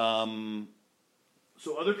gosh.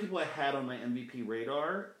 So other people I had on my MVP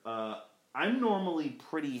radar, I'm normally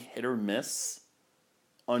pretty hit or miss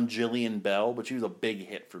on Jillian Bell, but she was a big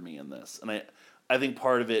hit for me in this. And I think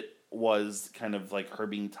part of it was kind of like her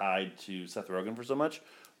being tied to Seth Rogen for so much,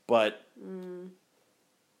 but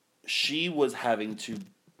she was having to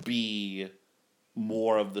be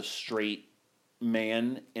more of the straight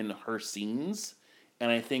man in her scenes, and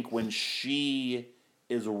I think when she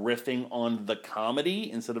is riffing on the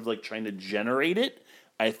comedy instead of like trying to generate it,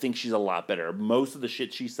 I think she's a lot better. Most of the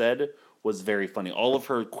shit she said was very funny. All of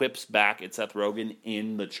her quips back at Seth Rogen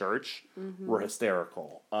in the church were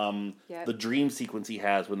hysterical. The dream sequence he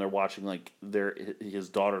has when they're watching like his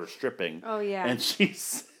daughter stripping. Oh yeah. And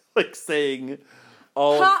she's like saying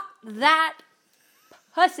all Pop that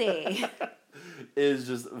pussy. is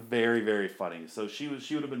just very, very funny. So she would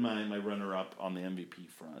have been my runner up on the MVP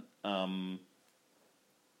front.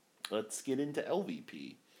 Let's get into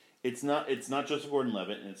LVP. It's not Joseph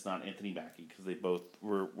Gordon-Levitt and it's not Anthony Mackie because they both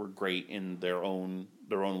were great in their own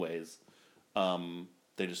ways.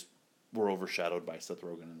 They just were overshadowed by Seth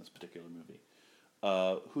Rogen in this particular movie.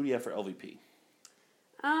 Who do you have for LVP?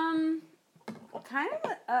 Kind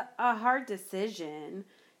of a hard decision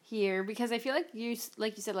here because I feel like you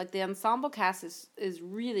said, like the ensemble cast is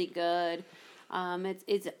really good.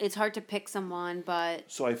 It's hard to pick someone, but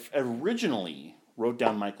So I originally wrote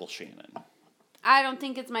down Michael Shannon. I don't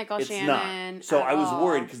think it's Michael It's Shannon. not. So at I was all.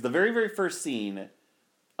 worried because the very, very first scene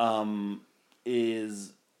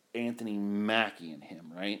is Anthony Mackie and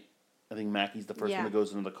him, right? I think Mackie's the first one that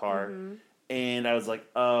goes into the car. Mm-hmm. And I was like,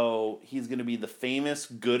 oh, he's going to be the famous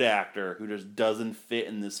good actor who just doesn't fit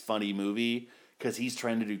in this funny movie because he's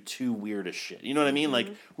trying to do too weird as shit. You know what I mean? Mm-hmm.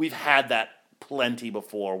 Like, we've had that plenty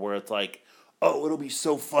before where it's like, oh, it'll be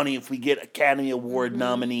so funny if we get Academy Award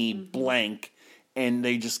nominee blank and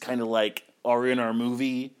they just kind of like are in our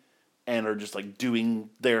movie and are just like doing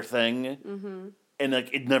their thing. And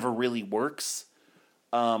like it never really works.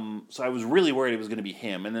 So I was really worried it was going to be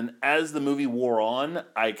him. And then as the movie wore on,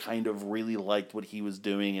 I kind of really liked what he was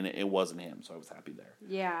doing and it wasn't him. So I was happy there.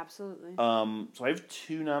 Yeah, absolutely. So I have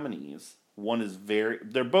two nominees. One is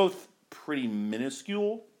they're both pretty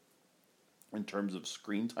minuscule in terms of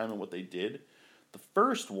screen time and what they did. The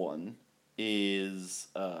first one is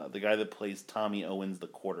the guy that plays Tommy Owens, the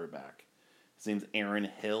quarterback. His name's Aaron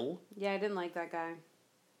Hill. Yeah, I didn't like that guy.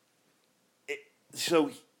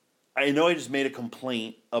 So I know I just made a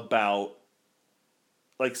complaint about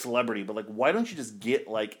like celebrity, but like why don't you just get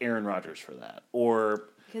like Aaron Rodgers for that? Or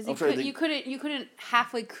Because I'm you couldn't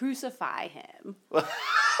halfway crucify him.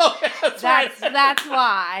 that's right. That's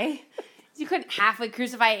why. You couldn't halfway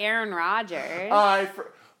crucify Aaron Rodgers.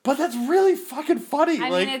 But that's really fucking funny. I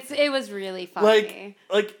like, mean, it was really funny.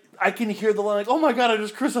 Like I can hear the line like, "Oh my god, I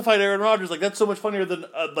just crucified Aaron Rodgers." Like that's so much funnier than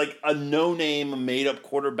like a no-name made-up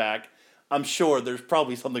quarterback. I'm sure there's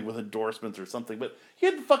probably something with endorsements or something, but he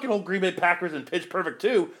had the fucking old Green Bay Packers in Pitch Perfect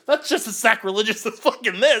too. That's just as sacrilegious as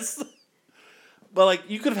fucking this. But like,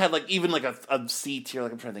 you could have had like even like a C tier.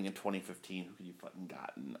 Like I'm trying to think in 2015, who could you fucking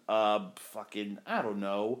gotten? Fucking I don't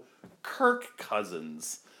know, Kirk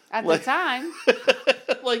Cousins. At the time,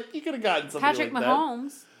 Like you could have gotten somebody Patrick like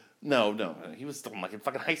Mahomes. that. No, he was still like in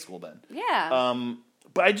fucking high school then. Yeah.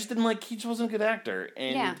 But I just didn't like. He just wasn't a good actor.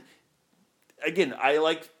 And again, I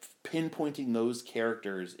like pinpointing those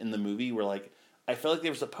characters in the movie where like I felt like they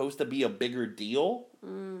were supposed to be a bigger deal,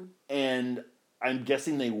 and I'm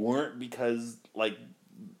guessing they weren't because like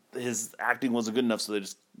his acting wasn't good enough, so they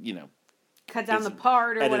just Cut down the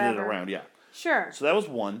part or edited whatever. it around. Yeah. Sure. So that was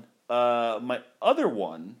one. My other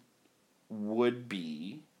one would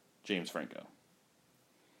be James Franco.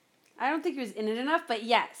 I don't think he was in it enough, but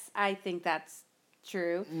yes, I think that's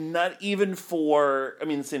true. Not even for... I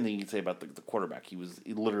mean, the same thing you could say about the quarterback. He was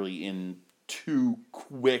literally in 2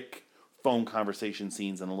 quick phone conversation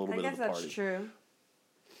scenes and a little bit of the party. I guess that's true.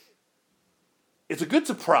 It's a good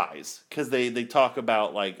surprise, because they talk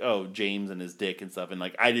about, like, oh, James and his dick and stuff, and,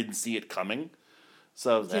 like, I didn't see it coming.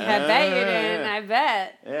 So I was like, I bet you didn't. I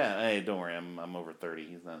bet. Yeah, hey, don't worry, I'm over 30.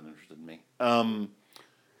 He's not interested in me.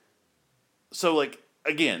 So, like,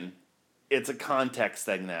 again... It's a context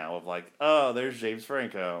thing now of like, oh, there's James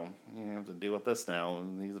Franco. You have to deal with this now.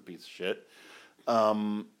 And he's a piece of shit.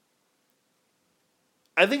 I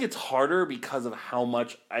think it's harder because of how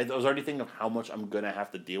much... I was already thinking of how much I'm going to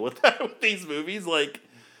have to deal with that with these movies. Like,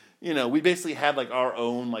 we basically had like our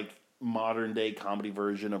own like modern day comedy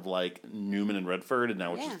version of like Newman and Redford. And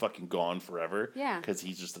now it's just fucking gone forever. Yeah. Because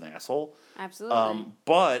he's just an asshole. Absolutely.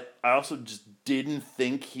 But I also just didn't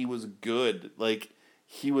think he was good. Like,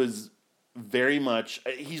 he was... very much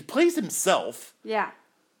he plays himself,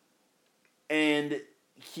 and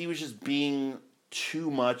he was just being too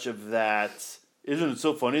much of that. Isn't it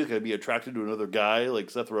so funny? It's gonna be attracted to another guy like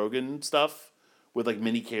Seth Rogen stuff with like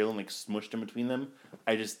Minnie Kaling like smushed in between them.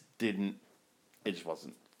 I just didn't. It just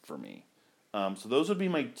wasn't for me. So those would be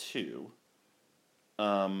my two.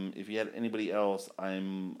 If you had anybody else,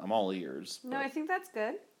 I'm all ears. No, I think that's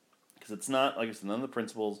good. Because it's not, like I said, none of the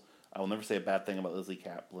principals. I will never say a bad thing about Leslie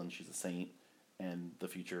Kaplan. She's a saint. And the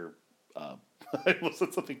future, I almost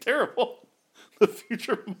said something terrible. The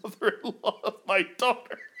future mother-in-law of my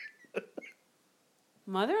daughter.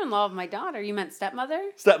 Mother-in-law of my daughter? You meant stepmother?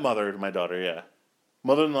 Stepmother of my daughter, yeah.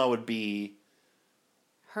 Mother-in-law would be...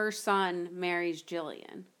 Her son marries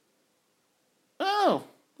Jillian. Oh,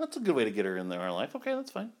 that's a good way to get her in our life. Okay, that's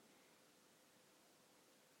fine.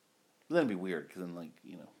 But that'd be weird, because then, like,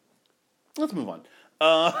 you know... Let's move on.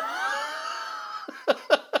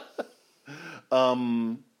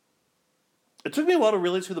 It took me a while to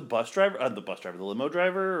realize who the the limo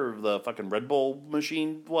driver, or the fucking Red Bull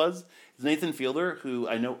machine was. It's Nathan Fielder, who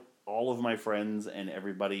I know all of my friends and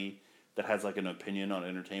everybody that has like an opinion on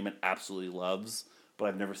entertainment absolutely loves. But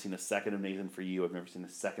I've never seen a second of Nathan For You. I've never seen a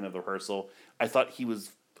second of The Rehearsal. I thought he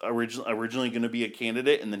was originally going to be a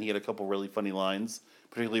candidate, and then he had a couple really funny lines,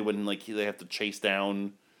 particularly when like they have to chase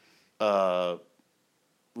down. Were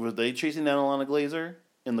they chasing down Alana Glazer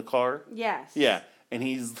in the car? Yes. Yeah. And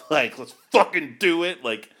he's like, let's fucking do it.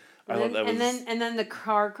 Like, I thought that was... And then the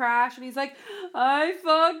car crash, and he's like, I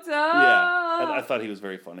fucked up. Yeah. I thought he was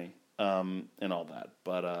very funny, and all that.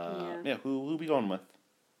 But, yeah, who we going with?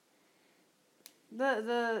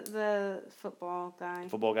 The football guy.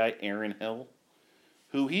 Football guy, Aaron Hill.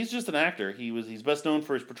 Who, he's just an actor. He's best known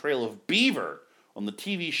for his portrayal of Beaver on the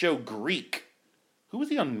TV show Greek. Who was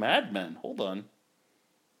he on Mad Men? Hold on.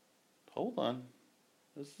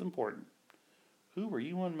 This is important. Who were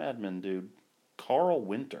you on Mad Men, dude? Carl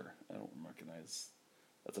Winter. I don't recognize.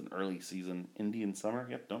 That's an early season. Indian Summer.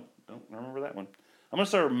 Yep, don't remember that one. I'm going to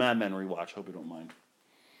start a Mad Men rewatch. Hope you don't mind.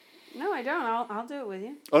 No, I don't. I'll do it with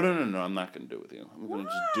you. Oh, no. I'm not going to do it with you. I'm going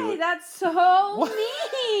to just do it. That's so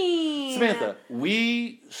mean. Samantha,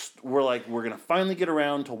 we were like, we're going to finally get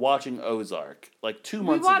around to watching Ozark. Like 2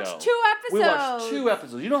 months ago. We watched 2 episodes. We watched 2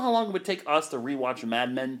 episodes. You know how long it would take us to rewatch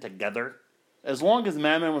Mad Men together? As long as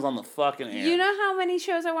Mad Men was on the fucking air. You know how many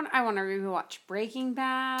shows I want to rewatch Breaking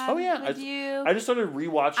Bad. Oh yeah, with you. I just started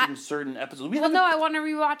rewatching certain episodes. I want to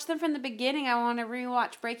rewatch them from the beginning. I want to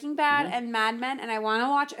rewatch Breaking Bad and Mad Men, and I want to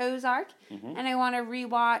watch Ozark, and I want to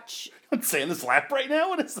rewatch. I'm saying this lap right now.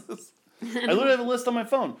 What is this? I literally have a list on my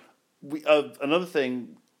phone. Another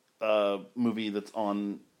thing, movie that's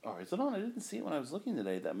on. Oh, is it on? I didn't see it when I was looking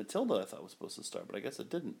today. That Matilda I thought was supposed to start, but I guess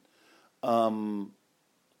it didn't.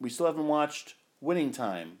 We still haven't watched Winning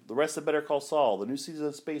Time, the rest of Better Call Saul, the new season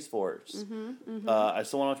of Space Force. I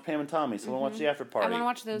still want to watch Pam and Tommy. Still want to watch The After Party. I want to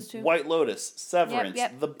watch those too. White Lotus, Severance,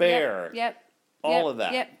 The Bear. Yep. All of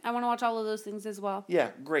that. Yep. I want to watch all of those things as well. Yeah,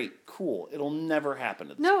 great, cool. It'll never happen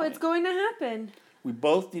at this No, point. it's going to happen. We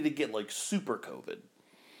both need to get like super COVID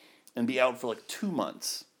and be out for like 2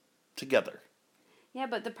 months together. Yeah,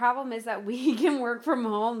 but the problem is that we can work from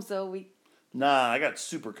home, so we... Nah, I got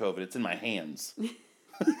super COVID. It's in my hands.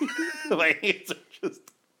 My hands are just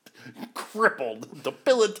crippled,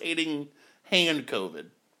 debilitating hand COVID.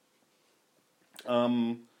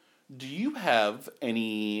 Do you have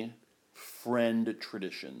any friend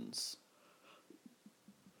traditions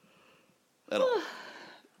at all?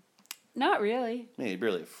 Not really. Yeah, you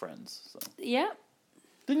barely have friends. So. Yep.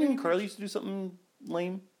 Didn't you and Carly used to do something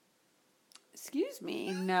lame? Excuse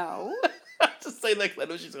me, no. Just say that because I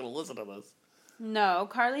know she's going to listen to this. No,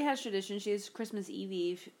 Carly has tradition. She has Christmas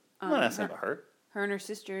Eve. I'm not asking about her. Her and her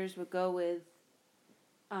sisters would go with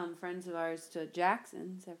friends of ours to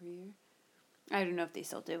Jackson's every year. I don't know if they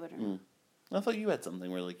still do it or not. I thought you had something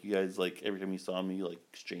where like you guys like every time you saw me you like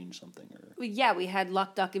exchange something or. Well, yeah, we had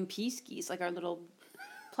Luck Duck and Peace Geese, like our little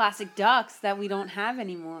plastic ducks that we don't have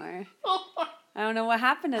anymore. I don't know what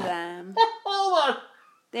happened to them. Hold on.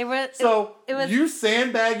 They were it was you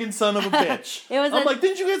sandbagging son of a bitch. I'm like,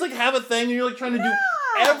 didn't you guys like have a thing and you're like trying to do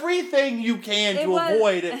everything you can to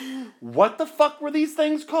avoid it? What the fuck were these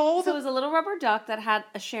things called? So it was a little rubber duck that had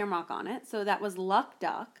a shamrock on it, so that was Luck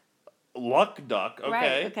Duck. Luck Duck, okay.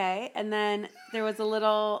 Right, okay. And then there was a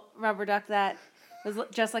little rubber duck that was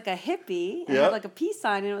just like a hippie and had like a peace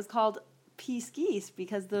sign, and it was called Peace Geese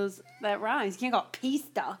because that rhymes. You can't call it Peace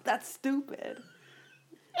Duck. That's stupid.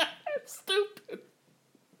 That's stupid.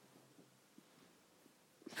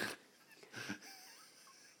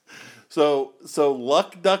 So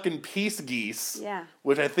Luck Duck and Peace Geese, yeah,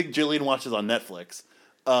 which I think Jillian watches on Netflix.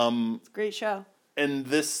 It's a great show. And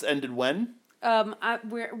this ended when?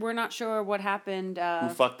 We're not sure what happened. Who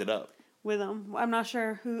fucked it up with them? I'm not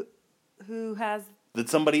sure who has.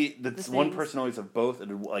 That one person always have both,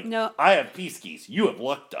 and like no, I have Peace Geese, you have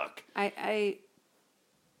Luck Duck.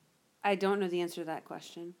 I don't know the answer to that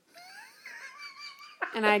question.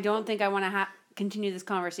 And I don't think I want to continue this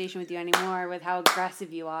conversation with you anymore with how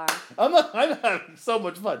aggressive you are. I'm having so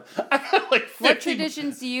much fun. I have like 50, What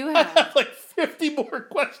traditions do you I have? have like 50 more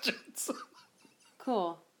questions.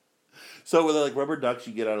 Cool. So with like rubber ducks,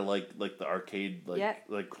 you get out of like the arcade Yep.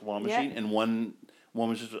 like claw machine, Yep. and one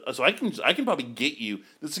was just so I can probably get you.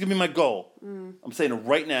 This is gonna be my goal. I'm saying it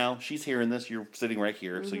right now. She's hearing this. You're sitting right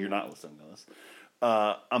here, so you're not listening to this.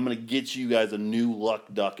 I'm gonna get you guys a new luck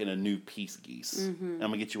duck and a new peace geese. I'm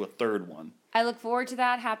gonna get you a third one. I look forward to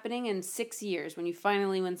that happening in 6 years when you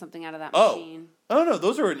finally win something out of that Oh. machine. Oh no,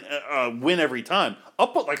 those are a win every time. I'll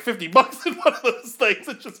put like $50 in one of those things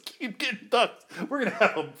and just keep getting ducks. We're gonna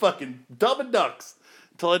have a fucking dub of ducks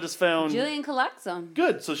until I just found. Jillian collects them.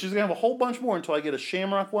 Good. So she's gonna have a whole bunch more until I get a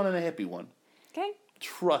shamrock one and a hippie one. Okay.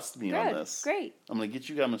 Trust me on Good. this. Great. I'm gonna get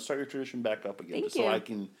you. I'm gonna start your tradition back up again, Thank just you. so I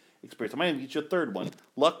can experience. I might even get you a third one: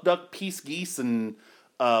 luck duck, peace geese, and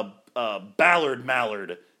ballard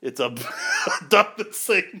mallard. It's a duck that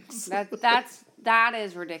sings. That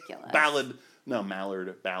is ridiculous. Mallard.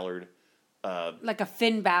 Like a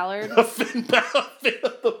Finn Ballard. A fin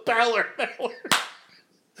the ballard mallard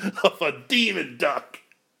of a demon duck.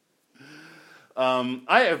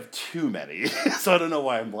 I have too many, so I don't know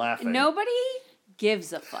why I'm laughing. Nobody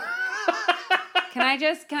gives a fuck. Can I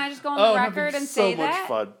just go on Oh, the I'm having record and so say much that?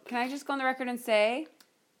 fun. Can I just go on the record and say,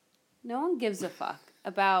 no one gives a fuck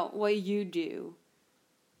about what you do.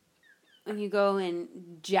 And you go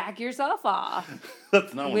and jack yourself off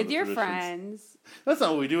That's not one of with the your traditions. friends. That's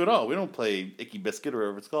not what we do at all. We don't play Icky Biscuit or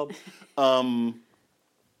whatever it's called.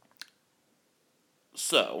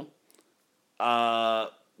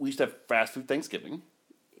 We used to have fast food Thanksgiving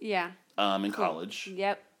Yeah. in college.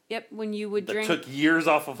 Yep. When you would That drink. took years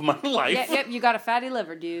off of my life. Yep. You got a fatty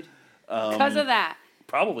liver, dude. Because of that.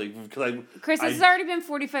 Probably because Chris, this has already been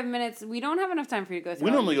 45 minutes. We don't have enough time for you to go through. we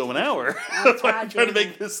all normally these go an hour. Oh, That's why I'm God trying to damn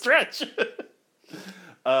make it. this stretch.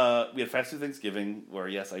 We had fast food Thanksgiving where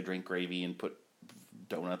yes, I drank gravy and put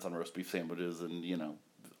donuts on roast beef sandwiches and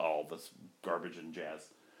all this garbage and jazz.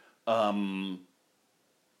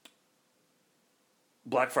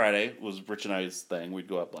 Black Friday was Rich and I's thing. We'd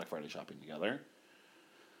go out Black Friday shopping together.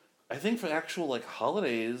 I think for actual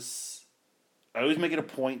holidays, I always make it a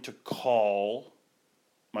point to call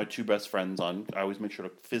my two best friends on. I always make sure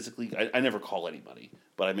to physically. I never call anybody,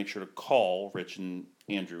 but I make sure to call Rich and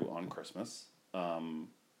Andrew on Christmas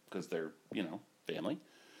because they're family.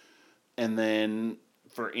 And then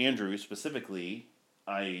for Andrew specifically,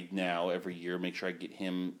 I now every year make sure I get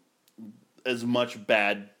him as much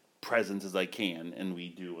bad presents as I can, and we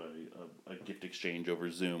do a gift exchange over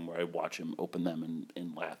Zoom where I watch him open them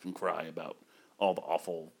and laugh and cry about all the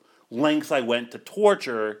awful lengths I went to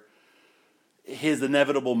torture his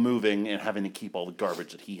inevitable moving and having to keep all the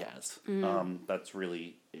garbage that he has. That's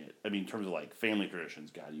really it. I mean, in terms of family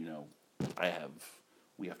traditions, God,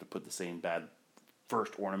 we have to put the same bad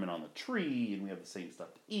first ornament on the tree, and we have the same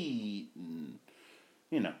stuff to eat, and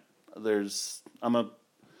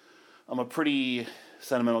I'm a pretty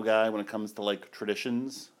sentimental guy when it comes to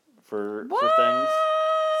traditions for things.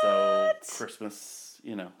 So Christmas,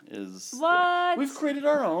 is What? we've created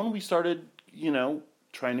our own. We started,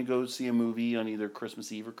 trying to go see a movie on either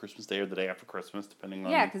Christmas Eve or Christmas Day or the day after Christmas, depending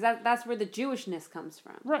on. Yeah, because that's where the Jewishness comes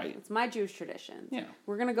from. Right. It's my Jewish tradition. Yeah.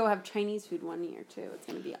 We're going to go have Chinese food one year, too. It's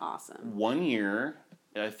going to be awesome. One year,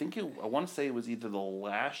 I want to say it was either the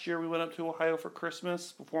last year we went up to Ohio for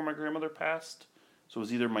Christmas before my grandmother passed. So it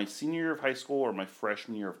was either my senior year of high school or my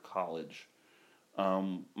freshman year of college.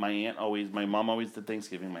 My mom always did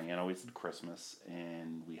Thanksgiving. My aunt always did Christmas,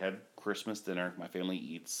 and we had Christmas dinner. My family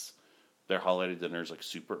eats their holiday dinners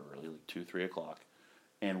super early, 2-3 o'clock.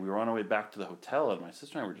 And we were on our way back to the hotel, and my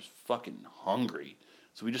sister and I were just fucking hungry.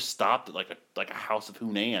 So we just stopped at a House of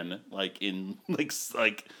Hunan, in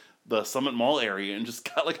the Summit Mall area, and just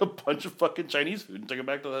got a bunch of fucking Chinese food and took it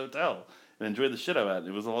back to the hotel and enjoyed the shit out of it.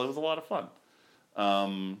 It was a lot of fun.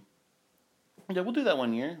 Yeah, we'll do that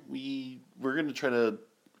one year. We're going to try to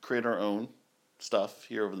create our own stuff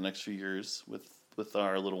here over the next few years with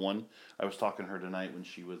our little one. I was talking to her tonight when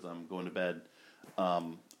she was going to bed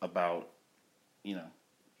about,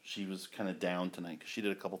 she was kind of down tonight because she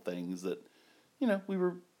did a couple things that, we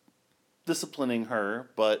were disciplining her,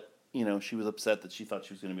 but, she was upset that she thought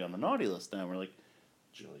she was going to be on the naughty list now. We're like,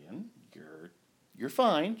 Jillian, you're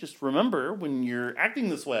fine. Just remember when you're acting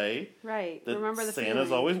this way, Right. that Remember the Santa's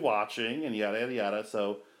feeling. always watching and yada yada yada.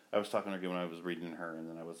 So I was talking to her again when I was reading her, and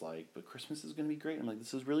then I was like, "But Christmas is going to be great." I'm like,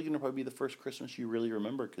 "This is really going to probably be the first Christmas you really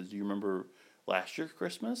remember because do you remember last year's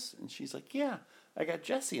Christmas?" And she's like, "Yeah." I got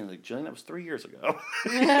Jessie. And I was like, Jillian, that was 3 years ago.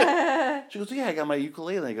 She goes, yeah, I got my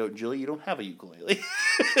ukulele. I go, Jilly, you don't have a ukulele.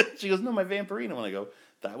 She goes, no, my Vampirina. And I go,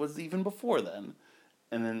 that was even before then.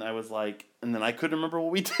 And then I was like, and then I couldn't remember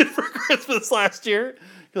what we did for Christmas last year.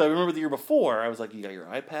 Because I remember the year before, I was like, you got your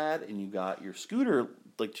iPad and you got your scooter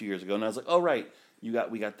like 2 years ago. And I was like, oh, right. We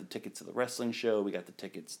got the tickets to the wrestling show. We got the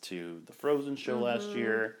tickets to the Frozen show last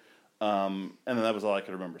year. And then that was all I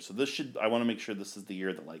could remember. So I want to make sure this is the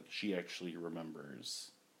year that like she actually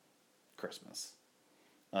remembers Christmas.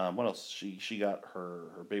 What else? She got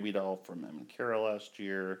her baby doll from Em and Kara last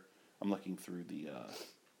year. I'm looking through the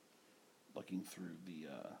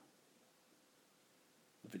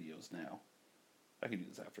videos now. I can do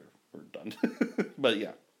this after we're done. But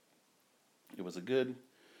yeah, it was a good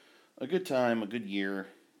time, a good year,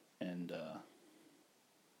 and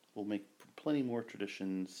we'll make plenty more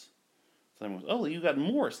traditions. Oh, you got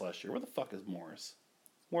Morris last year. Where the fuck is Morris?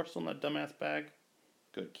 Morris still in that dumbass bag?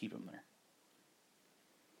 Good, keep him there.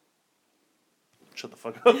 Shut the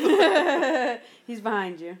fuck up. He's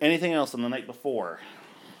behind you. Anything else on the night before?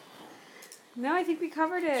 No, I think we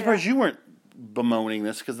covered it. I'm surprised you weren't bemoaning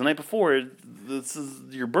this, because the night before, this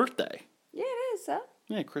is your birthday. Yeah, it is, so.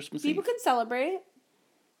 Yeah, Christmas People Eve. can celebrate it.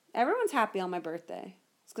 Everyone's happy on my birthday.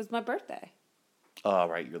 It's because it's my birthday. Oh,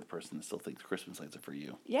 right, you're the person that still thinks Christmas lights are for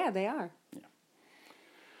you. Yeah, they are. Yeah.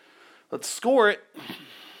 Let's score it. How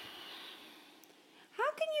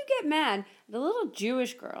can you get mad? The little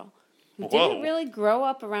Jewish girl who didn't really grow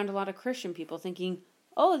up around a lot of Christian people thinking,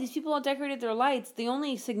 oh, these people all decorated their lights. The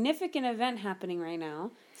only significant event happening right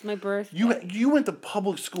now is my birthday. You went to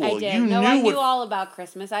public school. I did. I knew all about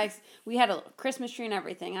Christmas. We had a Christmas tree and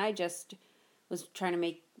everything. I just was trying to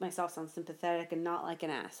make myself sound sympathetic and not like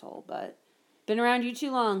an asshole, but been around you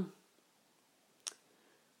too long.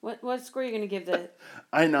 What score are you going to give the...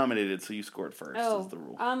 I nominated, so you scored first, is the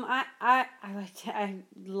rule. I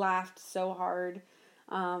laughed so hard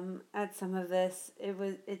at some of this.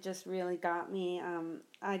 It just really got me.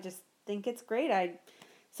 I just think it's great. I'm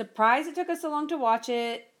surprised it took us so long to watch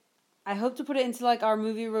it. I hope to put it into like our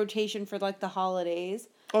movie rotation for like the holidays.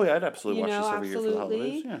 Oh yeah, I'd absolutely watch this every year for the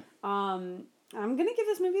holidays. Yeah. I'm going to give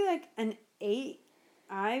this movie like an 8.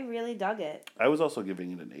 I really dug it. I was also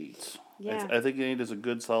giving it an 8. Yeah. I think an 8 is a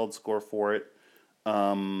good, solid score for it.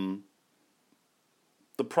 The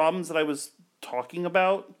problems that I was talking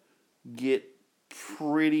about get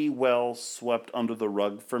pretty well swept under the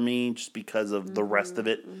rug for me just because of the rest of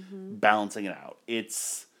it balancing it out.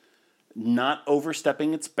 It's not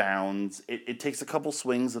overstepping its bounds. It takes a couple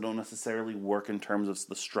swings that don't necessarily work in terms of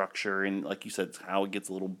the structure and, like you said, it's how it gets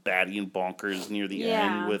a little batty and bonkers near the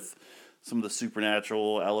end with some of the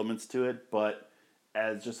supernatural elements to it, but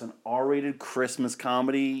as just an R-rated Christmas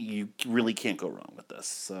comedy, you really can't go wrong with this.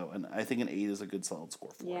 So, and I think an 8 is a good solid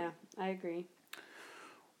score for it. Yeah, I agree.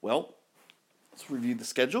 Well, let's review the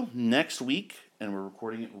schedule. Next week, and we're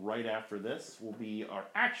recording it right after this, will be our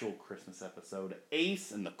actual Christmas episode,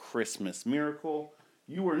 Ace and the Christmas Miracle.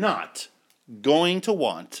 You are not going to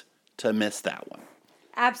want to miss that one.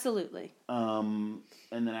 Absolutely.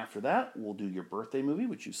 And then after that, we'll do your birthday movie,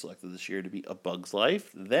 which you selected this year to be A Bug's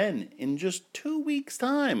Life. Then, in just 3 weeks'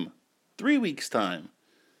 time,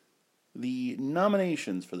 the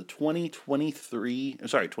nominations for the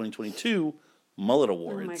 2022 Mullet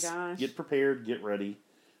Awards. Oh my gosh. Get prepared, get ready.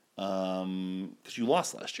 Because you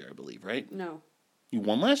lost last year, I believe, right? No. You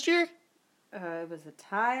won last year? It was a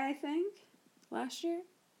tie, I think, last year.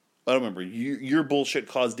 I don't remember. Your bullshit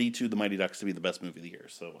caused D2 The Mighty Ducks to be the best movie of the year.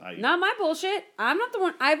 So Not my bullshit. I'm not the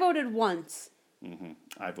one. I voted once.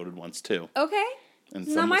 I voted once too. Okay. And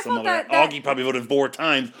It's not my fault that Augie probably voted 4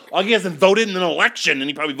 times. Augie hasn't voted in an election, and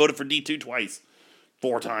he probably voted for D2 twice.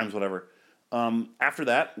 4 times, whatever. After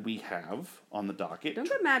that, we have on the docket... Don't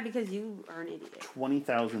get mad because you are an idiot.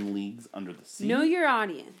 20,000 Leagues Under the Sea. Know your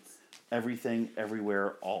audience. Everything,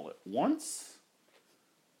 Everywhere, All at Once.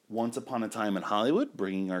 Once Upon a Time in Hollywood,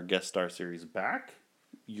 bringing our guest star series back.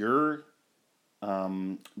 The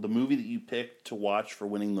movie that you picked to watch for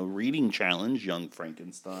winning the reading challenge, Young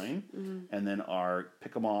Frankenstein. And then our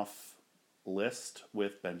Pick 'em Off list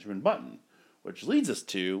with Benjamin Button, which leads us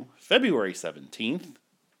to February 17th,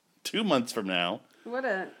 2 months from now. What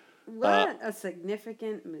a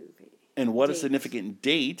significant movie. And what a significant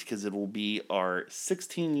date, because it will be our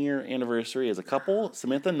 16-year anniversary as a couple.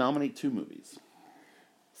 Samantha, nominate 2 movies.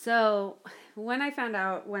 So, when I found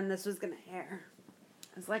out when this was going to air,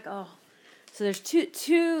 I was like, oh. So there's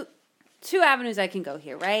two avenues I can go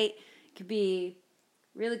here, right? It could be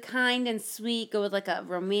really kind and sweet, go with like a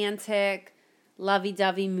romantic,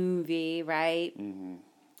 lovey-dovey movie, right?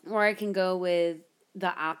 Or I can go with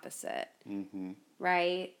the opposite,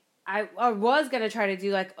 right? I was going to try to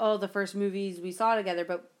do like, the first movies we saw together,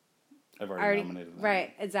 but I've already nominated that.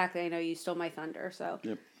 Right, exactly. I know you stole my thunder, so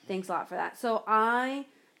Yep. Thanks a lot for that. So I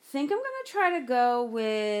think I'm going to try to go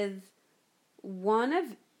with one of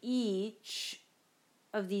each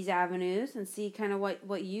of these avenues and see kind of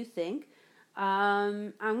what you think.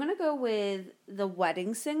 I'm going to go with The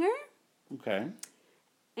Wedding Singer. Okay.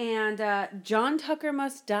 And John Tucker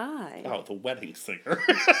Must Die. Oh, The Wedding Singer.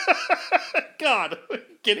 God, are you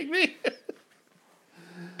kidding me?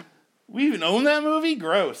 We even own that movie?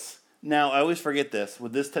 Gross. Now, I always forget this.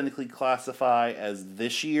 Would this technically classify as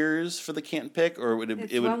this year's for the Can't Pick? Or would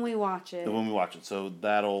It's it when we watch it. When we watch it. So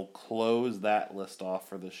that'll close that list off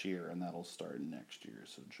for this year, and that'll start next year.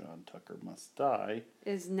 So John Tucker Must Die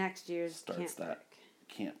Is next year's starts Can't that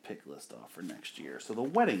Pick. Can't Pick list off for next year. So The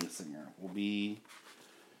Wedding Singer will be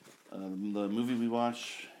the movie we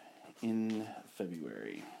watch in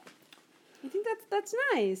February. I think that's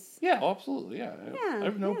nice. Yeah, absolutely. Yeah, I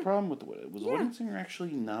have no yeah. problem with The Wedding. Was The Wedding Singer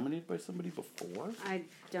actually nominated by somebody before? I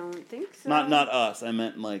don't think so. Not us. I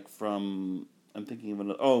meant like from. I'm thinking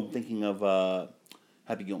of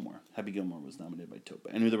Happy Gilmore. Happy Gilmore was nominated by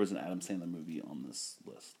Topa. I knew there was an Adam Sandler movie on this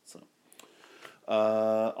list. So,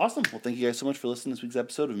 awesome. Well, thank you guys so much for listening to this week's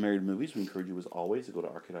episode of Married Movies. We encourage you, as always, to go to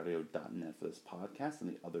arcadeaudio.net for this podcast and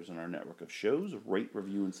the others in our network of shows. Rate,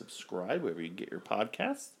 review, and subscribe wherever you get your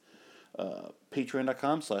podcasts.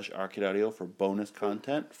 Patreon.com/arcadeaudio for bonus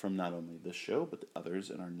content from not only this show, but the others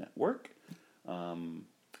in our network.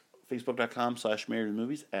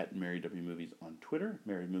 Facebook.com/marriedmovies, at marriedwmovies on Twitter,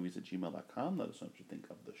 marriedmovies@gmail.com. Let us know what you think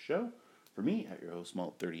of the show. For me, at your host,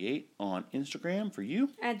 Malt38 on Instagram. For you,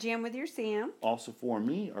 At Jam with Your Sam. also for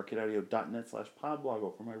me,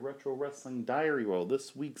 arcadeaudio.net/podblogger for my retro wrestling diary. Well,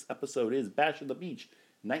 this week's episode is Bash at the Beach,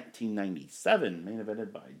 1997, main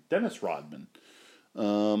evented by Dennis Rodman.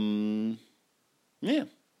 Yeah,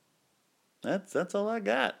 that's all I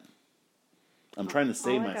got. I'm trying to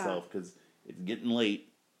save myself because it's getting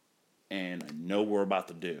late, and I know we're about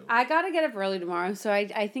to do. I gotta get up early tomorrow, so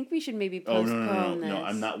I think we should maybe postpone this. No,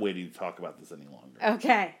 I'm not waiting to talk about this any longer.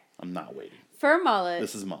 Okay. I'm not waiting. For Mullet.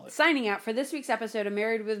 This is Mullet. Signing out for this week's episode of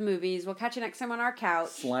Married with Movies. We'll catch you next time on our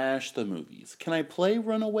couch. / the movies. Can I play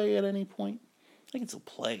Runaway at any point? I can still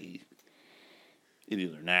play it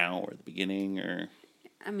either now or at the beginning or...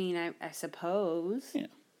 I mean, I suppose. Yeah.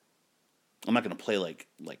 I'm not going to play like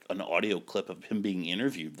an audio clip of him being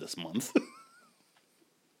interviewed this month.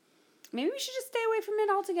 Maybe we should just stay away from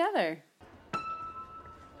it altogether.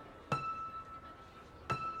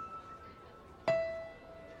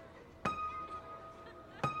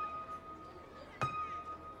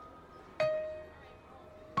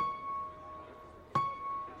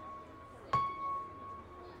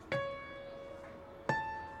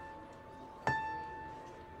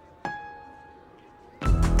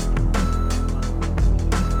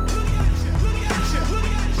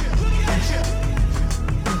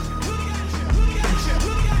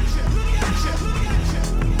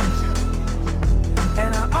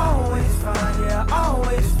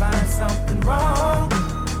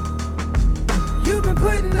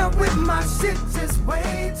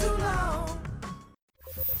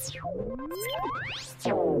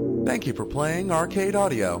 Thank you for playing Arcade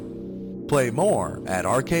Audio. Play more at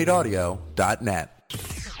arcadeaudio.net.